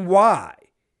reason why.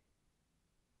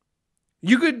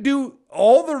 You could do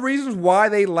all the reasons why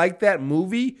they like that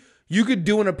movie, you could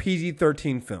do in a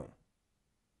PG-13 film.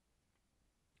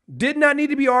 Did not need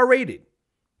to be R-rated.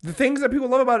 The things that people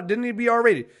love about it didn't need to be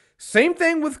R-rated. Same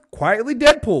thing with Quietly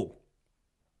Deadpool.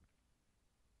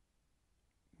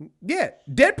 Yeah,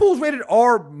 Deadpool's rated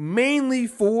R mainly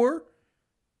for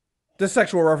the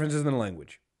sexual references in the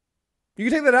language. You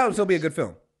can take that out and still be a good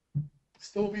film.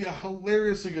 Still be a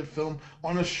hilariously good film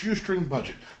on a shoestring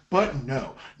budget. But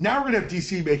no. Now we're going to have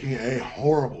DC making a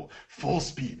horrible,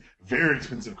 full-speed, very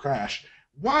expensive Crash,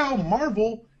 while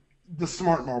Marvel, the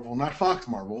smart Marvel, not Fox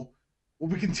Marvel, will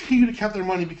be continue to count their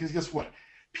money because guess what?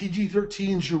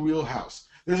 PG-13 is your wheelhouse.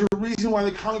 There's a reason why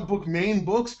the comic book main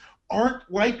books aren't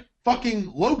like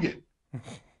fucking Logan.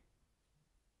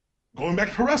 Going back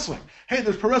to pro wrestling. Hey,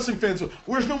 there's pro wrestling fans.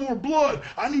 Where's no more blood?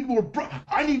 I need more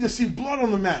I need to see blood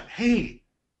on the mat. Hey,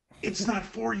 it's not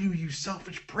for you, you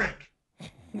selfish prick.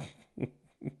 And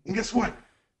guess what?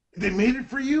 If they made it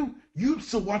for you, you'd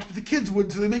still watch what the kids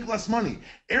would so they make less money.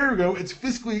 Ergo, it's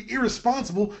fiscally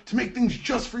irresponsible to make things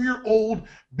just for your old,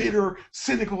 bitter,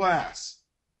 cynical ass.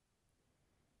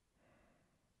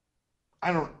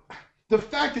 The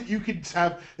fact that you could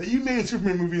have, that you made a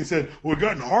Superman movie and said, well, we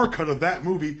got an R cut of that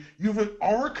movie. You have an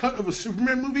R cut of a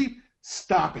Superman movie?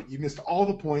 Stop it. You missed all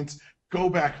the points. Go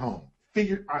back home.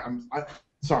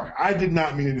 Sorry, I did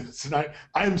not mean to do this tonight.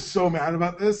 I am so mad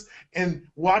about this. And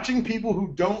watching people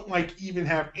who don't even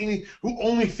have who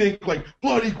only think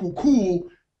blood equal cool,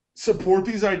 support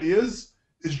these ideas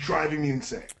is driving me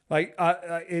insane.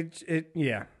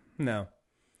 Yeah, no.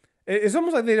 It's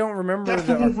almost like they don't remember. That's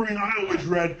the Wolverine I always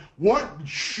read. What?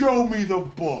 Show me the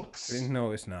books.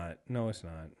 No, it's not. No, it's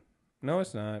not. No,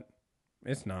 it's not.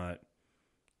 It's not.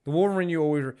 The Wolverine you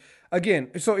always...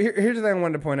 Again, so here's the thing I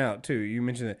wanted to point out, too. You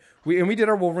mentioned it. We did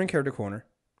our Wolverine character corner.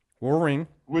 Wolverine.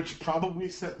 Which probably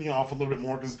set me off a little bit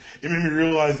more because it made me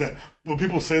realize that when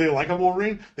people say they like a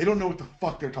Wolverine, they don't know what the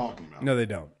fuck they're talking about. No, they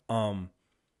don't.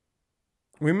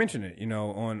 We mentioned it,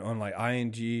 on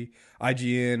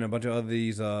IGN, a bunch of other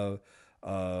these Empire,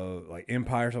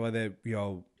 stuff like that,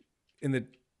 in the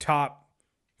top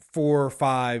 4 or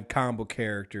 5 comic book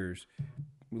characters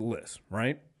list,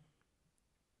 right?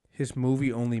 His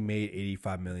movie only made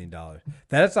 $85 million.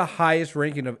 That's the highest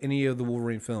ranking of any of the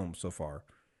Wolverine films so far.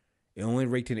 It only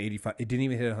ranked in 85. It didn't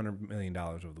even hit $100 million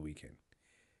over the weekend.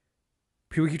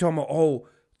 People keep talking about,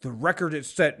 the record it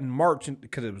set in March,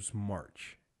 because it was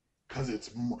March.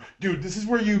 Because dude, this is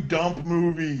where you dump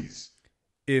movies.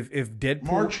 If Deadpool...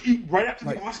 March, right after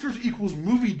the Oscars equals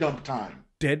movie dump time.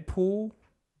 Deadpool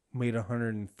made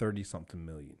 130-something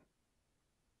million.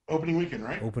 Opening weekend,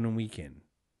 right? Opening weekend.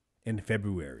 In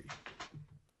February.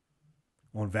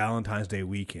 On Valentine's Day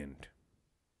weekend.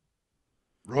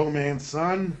 Romance,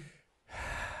 son.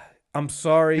 I'm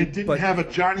sorry, it didn't have a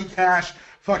Johnny Cash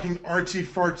fucking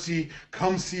artsy-fartsy,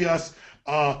 come see us,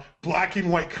 black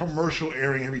and white commercial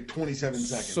airing every 27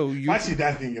 seconds. So if I see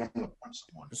that thing, I'm gonna punch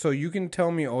someone. So you can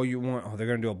tell me all you want. They're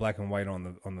gonna do a black and white on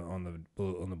the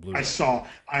Blu-ray. I saw.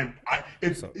 Are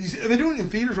they doing it in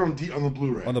theaters or on the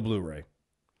Blu-ray? On the Blu-ray.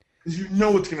 Because you know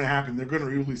what's going to happen. They're going to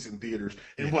release it in theaters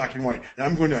in black and white.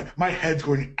 And my head's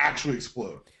going to actually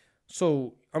explode.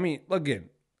 So,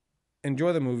 again,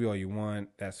 enjoy the movie all you want.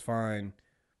 That's fine.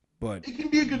 But it can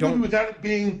be a good movie without it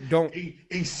being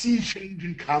a sea change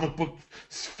in comic book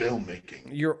filmmaking.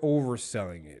 You're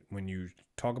overselling it when you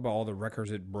talk about all the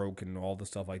records it broke and all the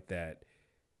stuff like that.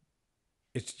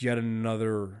 It's yet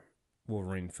another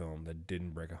Wolverine film that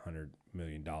didn't break $100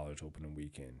 million opening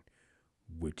weekend.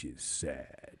 Which is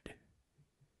sad.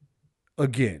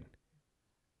 Again,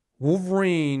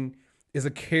 Wolverine is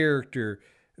a character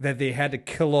that they had to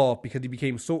kill off because he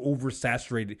became so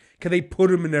oversaturated. Because they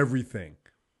put him in everything.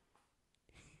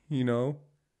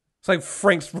 It's like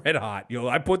Frank's Red Hot.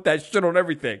 I put that shit on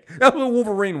everything. That's what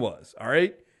Wolverine was, all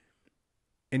right?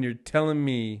 And you're telling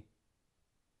me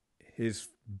his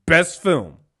best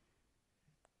film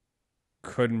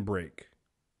couldn't break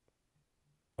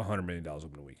 $100 million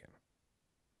opening weekend.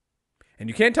 And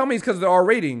you can't tell me it's because of the R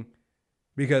rating,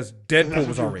 because Deadpool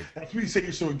was R rated. That's what you say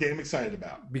you're so damn excited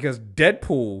about. Because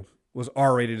Deadpool was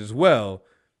R rated as well,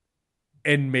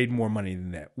 and made more money than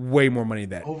that, way more money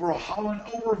than that. Over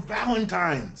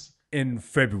Valentine's in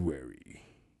February.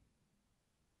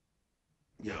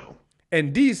 Yo.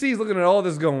 And DC's looking at all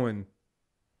this, going,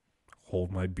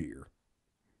 "Hold my beer.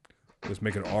 Let's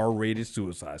make an R rated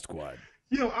Suicide Squad."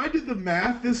 I did the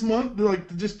math this month. They're I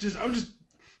was just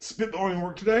spitballing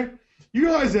work today. You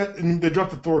realize that, and they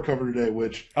dropped the Thor cover today,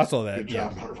 which I saw that. Good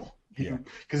job, Marvel. Yeah,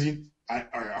 because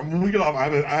when we get off, I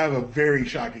have a very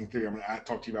shocking theory. I'm going to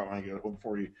talk to you about when I get home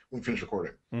before we finish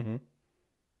recording.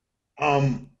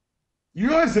 Mm-hmm. You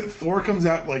realize that Thor comes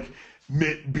out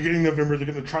beginning November. They're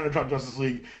going to try to drop Justice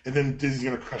League, and then Disney's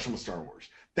going to crush them with Star Wars.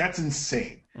 That's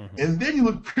insane. Mm-hmm. And then you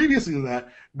look previously to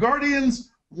that: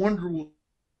 Guardians, Wonder Woman,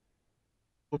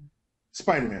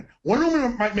 Spider-Man. Wonder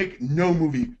Woman might make no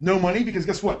money, because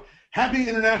guess what? Happy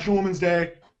International Women's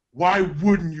Day. Why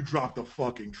wouldn't you drop the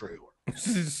fucking trailer?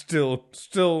 Still it's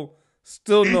no. It's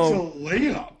a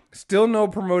layup. Still no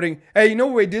promoting. Hey, you know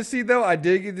what I did see though? I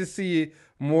did get to see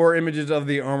more images of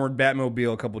the armored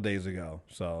Batmobile a couple days ago.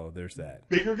 So there's that.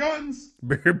 Bigger guns.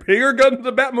 Bigger guns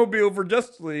the Batmobile for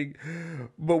Justice League,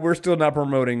 but we're still not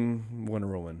promoting Wonder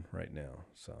Woman right now.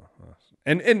 So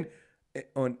and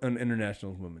on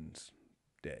International Women's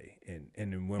Day and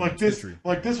in women's history.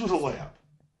 This was a layup.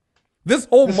 This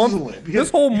whole This month, is a layup. this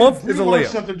whole month is a layup.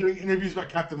 Stuff they're doing interviews about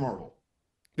Captain Marvel.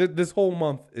 This whole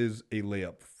month is a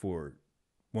layup for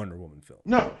Wonder Woman film.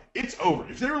 No, it's over.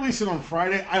 If they release it on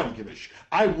Friday, I don't give a shit.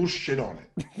 I will shit on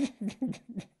it.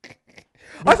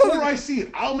 Before I see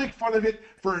it, I'll make fun of it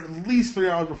for at least 3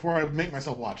 hours before I make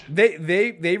myself watch it.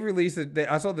 They released it.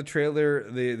 I saw the trailer.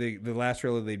 The last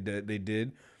trailer they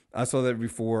did. I saw that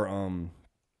before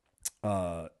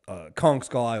Kong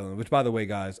Skull Island. Which, by the way,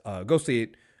 guys, go see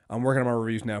it. I'm working on my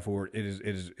reviews now for it.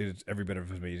 It is every bit as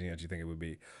amazing as you think it would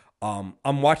be.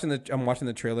 I'm watching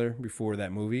the trailer before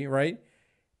that movie, right?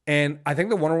 And I think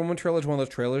the Wonder Woman trailer is one of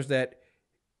those trailers that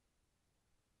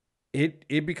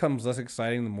it becomes less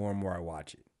exciting the more and more I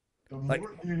watch it.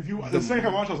 The second I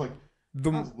watched, I was like,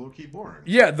 that's low key boring.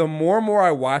 Yeah, the more and more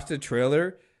I watch the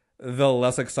trailer, the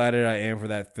less excited I am for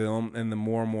that film, and the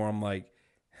more and more I'm like,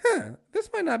 this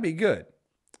might not be good.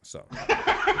 So,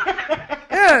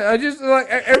 yeah, I just like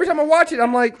every time I watch it,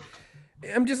 I'm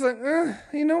just like,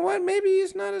 you know what? Maybe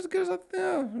it's not as good as I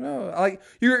thought. No, like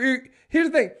you're. Here's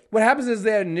the thing: what happens is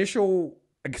that initial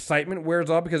excitement wears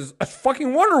off because it's a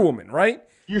fucking Wonder Woman, right?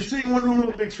 You're seeing Wonder Woman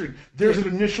on the big screen. There's an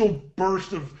initial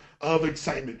burst of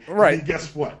excitement, right? And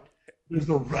guess what? There's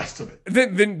the rest of it.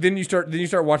 Then you start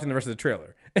watching the rest of the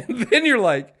trailer, and then you're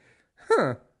like,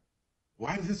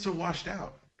 why is it so washed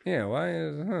out? Yeah, why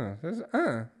is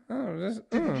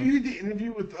Did you read the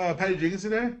interview with Patty Jenkins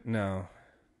today? No.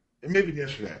 It may be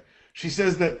yesterday. She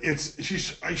says that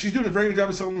she's doing a very good job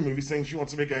of selling the movie, saying she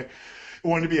wants to make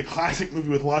wanted to be a classic movie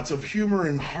with lots of humor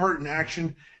and heart and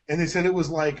action. And they said it was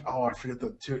like, I forget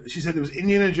the two. She said it was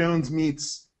Indiana Jones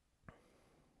meets.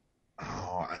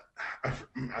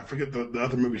 I forget the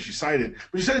other movie she cited,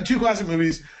 but she cited two classic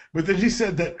movies. But then she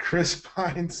said that Chris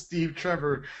Pine, Steve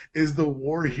Trevor is the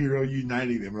war hero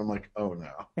uniting them, and I'm like, oh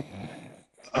no,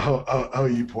 oh,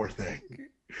 you poor thing.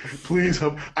 Please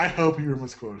I hope you were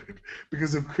misquoted,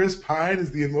 because if Chris Pine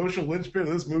is the emotional linchpin of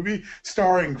this movie,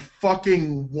 starring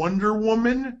fucking Wonder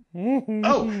Woman.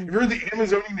 Oh, you heard the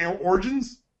Amazonian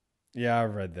origins? Yeah, I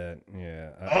read that.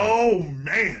 Yeah. Oh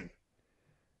man,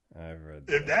 I've read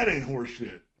that. If that ain't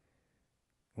horseshit.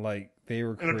 Like they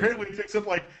were, and apparently it takes up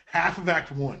like half of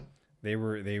Act 1. They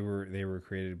were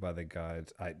created by the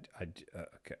gods.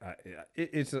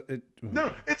 It's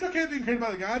no, it's okay being created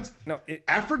by the gods. No,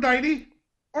 Aphrodite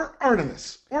or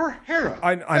Artemis or Hera.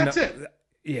 That's it.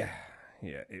 Yeah.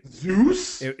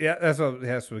 Zeus. That's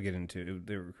what we get into.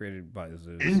 They were created by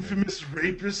Zeus, infamous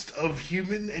rapist of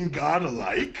human and god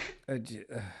alike.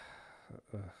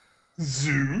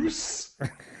 Zeus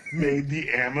made the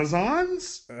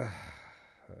Amazons.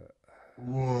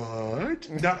 What?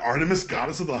 Not Artemis,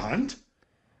 goddess of the hunt?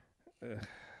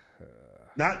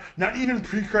 Not even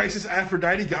pre-crisis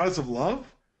Aphrodite, goddess of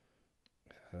love?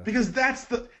 Because that's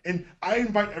and I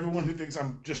invite everyone who thinks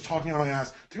I'm just talking out my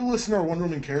ass to go listen to our Wonder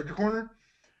Woman Character Corner,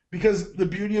 because the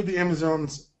beauty of the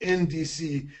Amazons in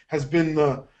DC has been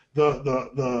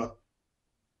the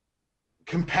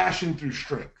compassion through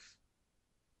strength.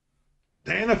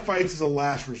 Diana fights as a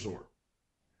last resort.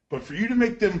 But for you to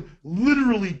make them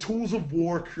literally tools of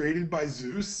war created by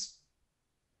Zeus,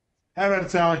 have at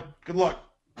it, Sally. Good luck.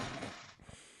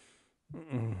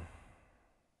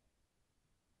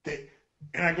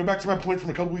 And I go back to my point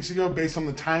from a couple weeks ago, based on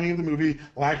the timing of the movie,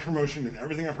 lack of promotion, and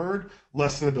everything I've heard,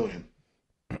 less than $1 billion.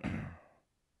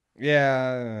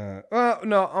 Yeah. Well,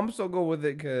 no, I'm still good with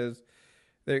it because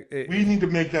we need to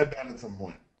make that bet at some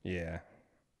point. Yeah.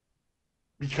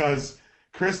 Because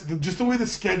Chris, just the way the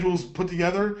schedule's put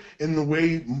together and the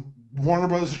way Warner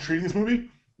Brothers is treating this movie,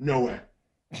 no way.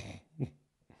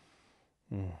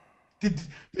 Did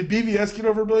BVS get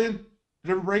over $1 billion? Did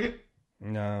it ever break it?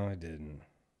 No, it didn't.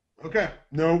 Okay.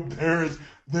 No, there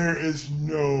is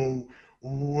no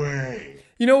way.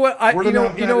 You know what? You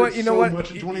know what?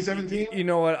 Much in 2017. You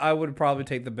know what? I would probably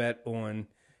take the bet on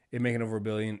it making over $1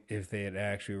 billion if they had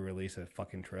actually released a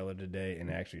fucking trailer today and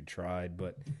actually tried,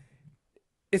 but.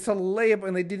 It's a layup,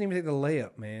 and they didn't even take the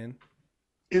layup, man.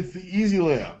 It's the easy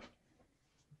layup.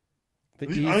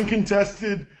 The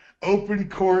uncontested, open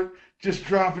court, just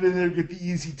drop it in there, get the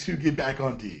easy 2, get back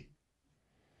on D.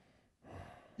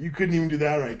 You couldn't even do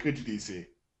that right, could you, DC?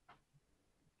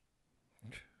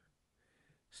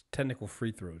 It's technical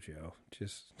free throws, yo.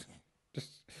 Just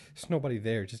there's nobody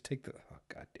there. Just take the... Oh,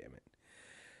 God damn it.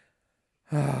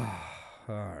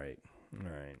 All right.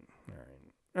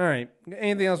 All right.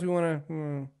 Anything else we want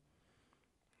to?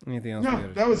 Anything else?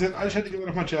 No, that was it. I just had to get it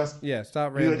off my chest. Yeah,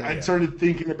 stop ranting. I started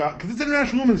thinking about, because it's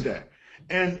International Women's Day,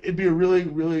 and it'd be a really,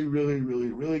 really, really, really,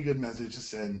 really good message to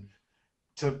send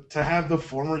to have the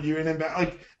former UN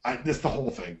ambassador. This the whole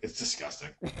thing. It's disgusting.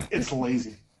 It's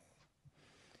lazy.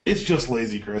 It's just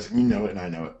lazy, Chris, and you know it, and I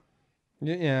know it.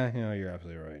 Yeah, you're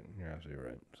absolutely right. You're absolutely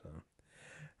right. So,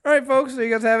 all right, folks, so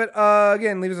you guys have it.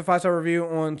 Again, leave us a 5-star review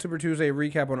on Super Tuesday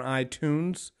recap on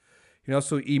iTunes. You can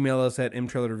also email us at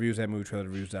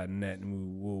mtrailerreviews@movietrailerreviews.net, and we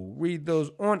will read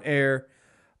those on air.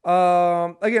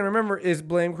 Again, remember, it's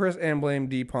blame Chris and blame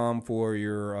Dpalm for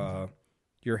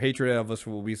your hatred of us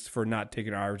for not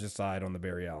taking Irish's side on the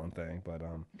Barry Allen thing. But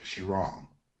She's wrong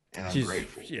and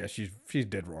ungrateful. She's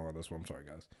dead wrong on this one. I'm sorry,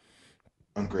 guys.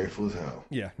 Ungrateful as hell.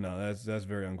 Yeah, no, that's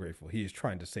very ungrateful. He is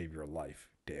trying to save your life.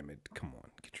 Damn it! Come on,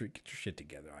 get your shit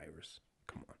together, Iris.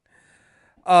 Come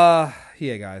on.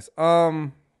 Yeah, guys.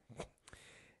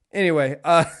 Anyway,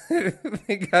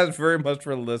 thank you guys very much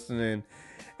for listening,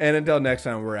 and until next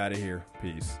time, we're out of here.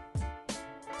 Peace.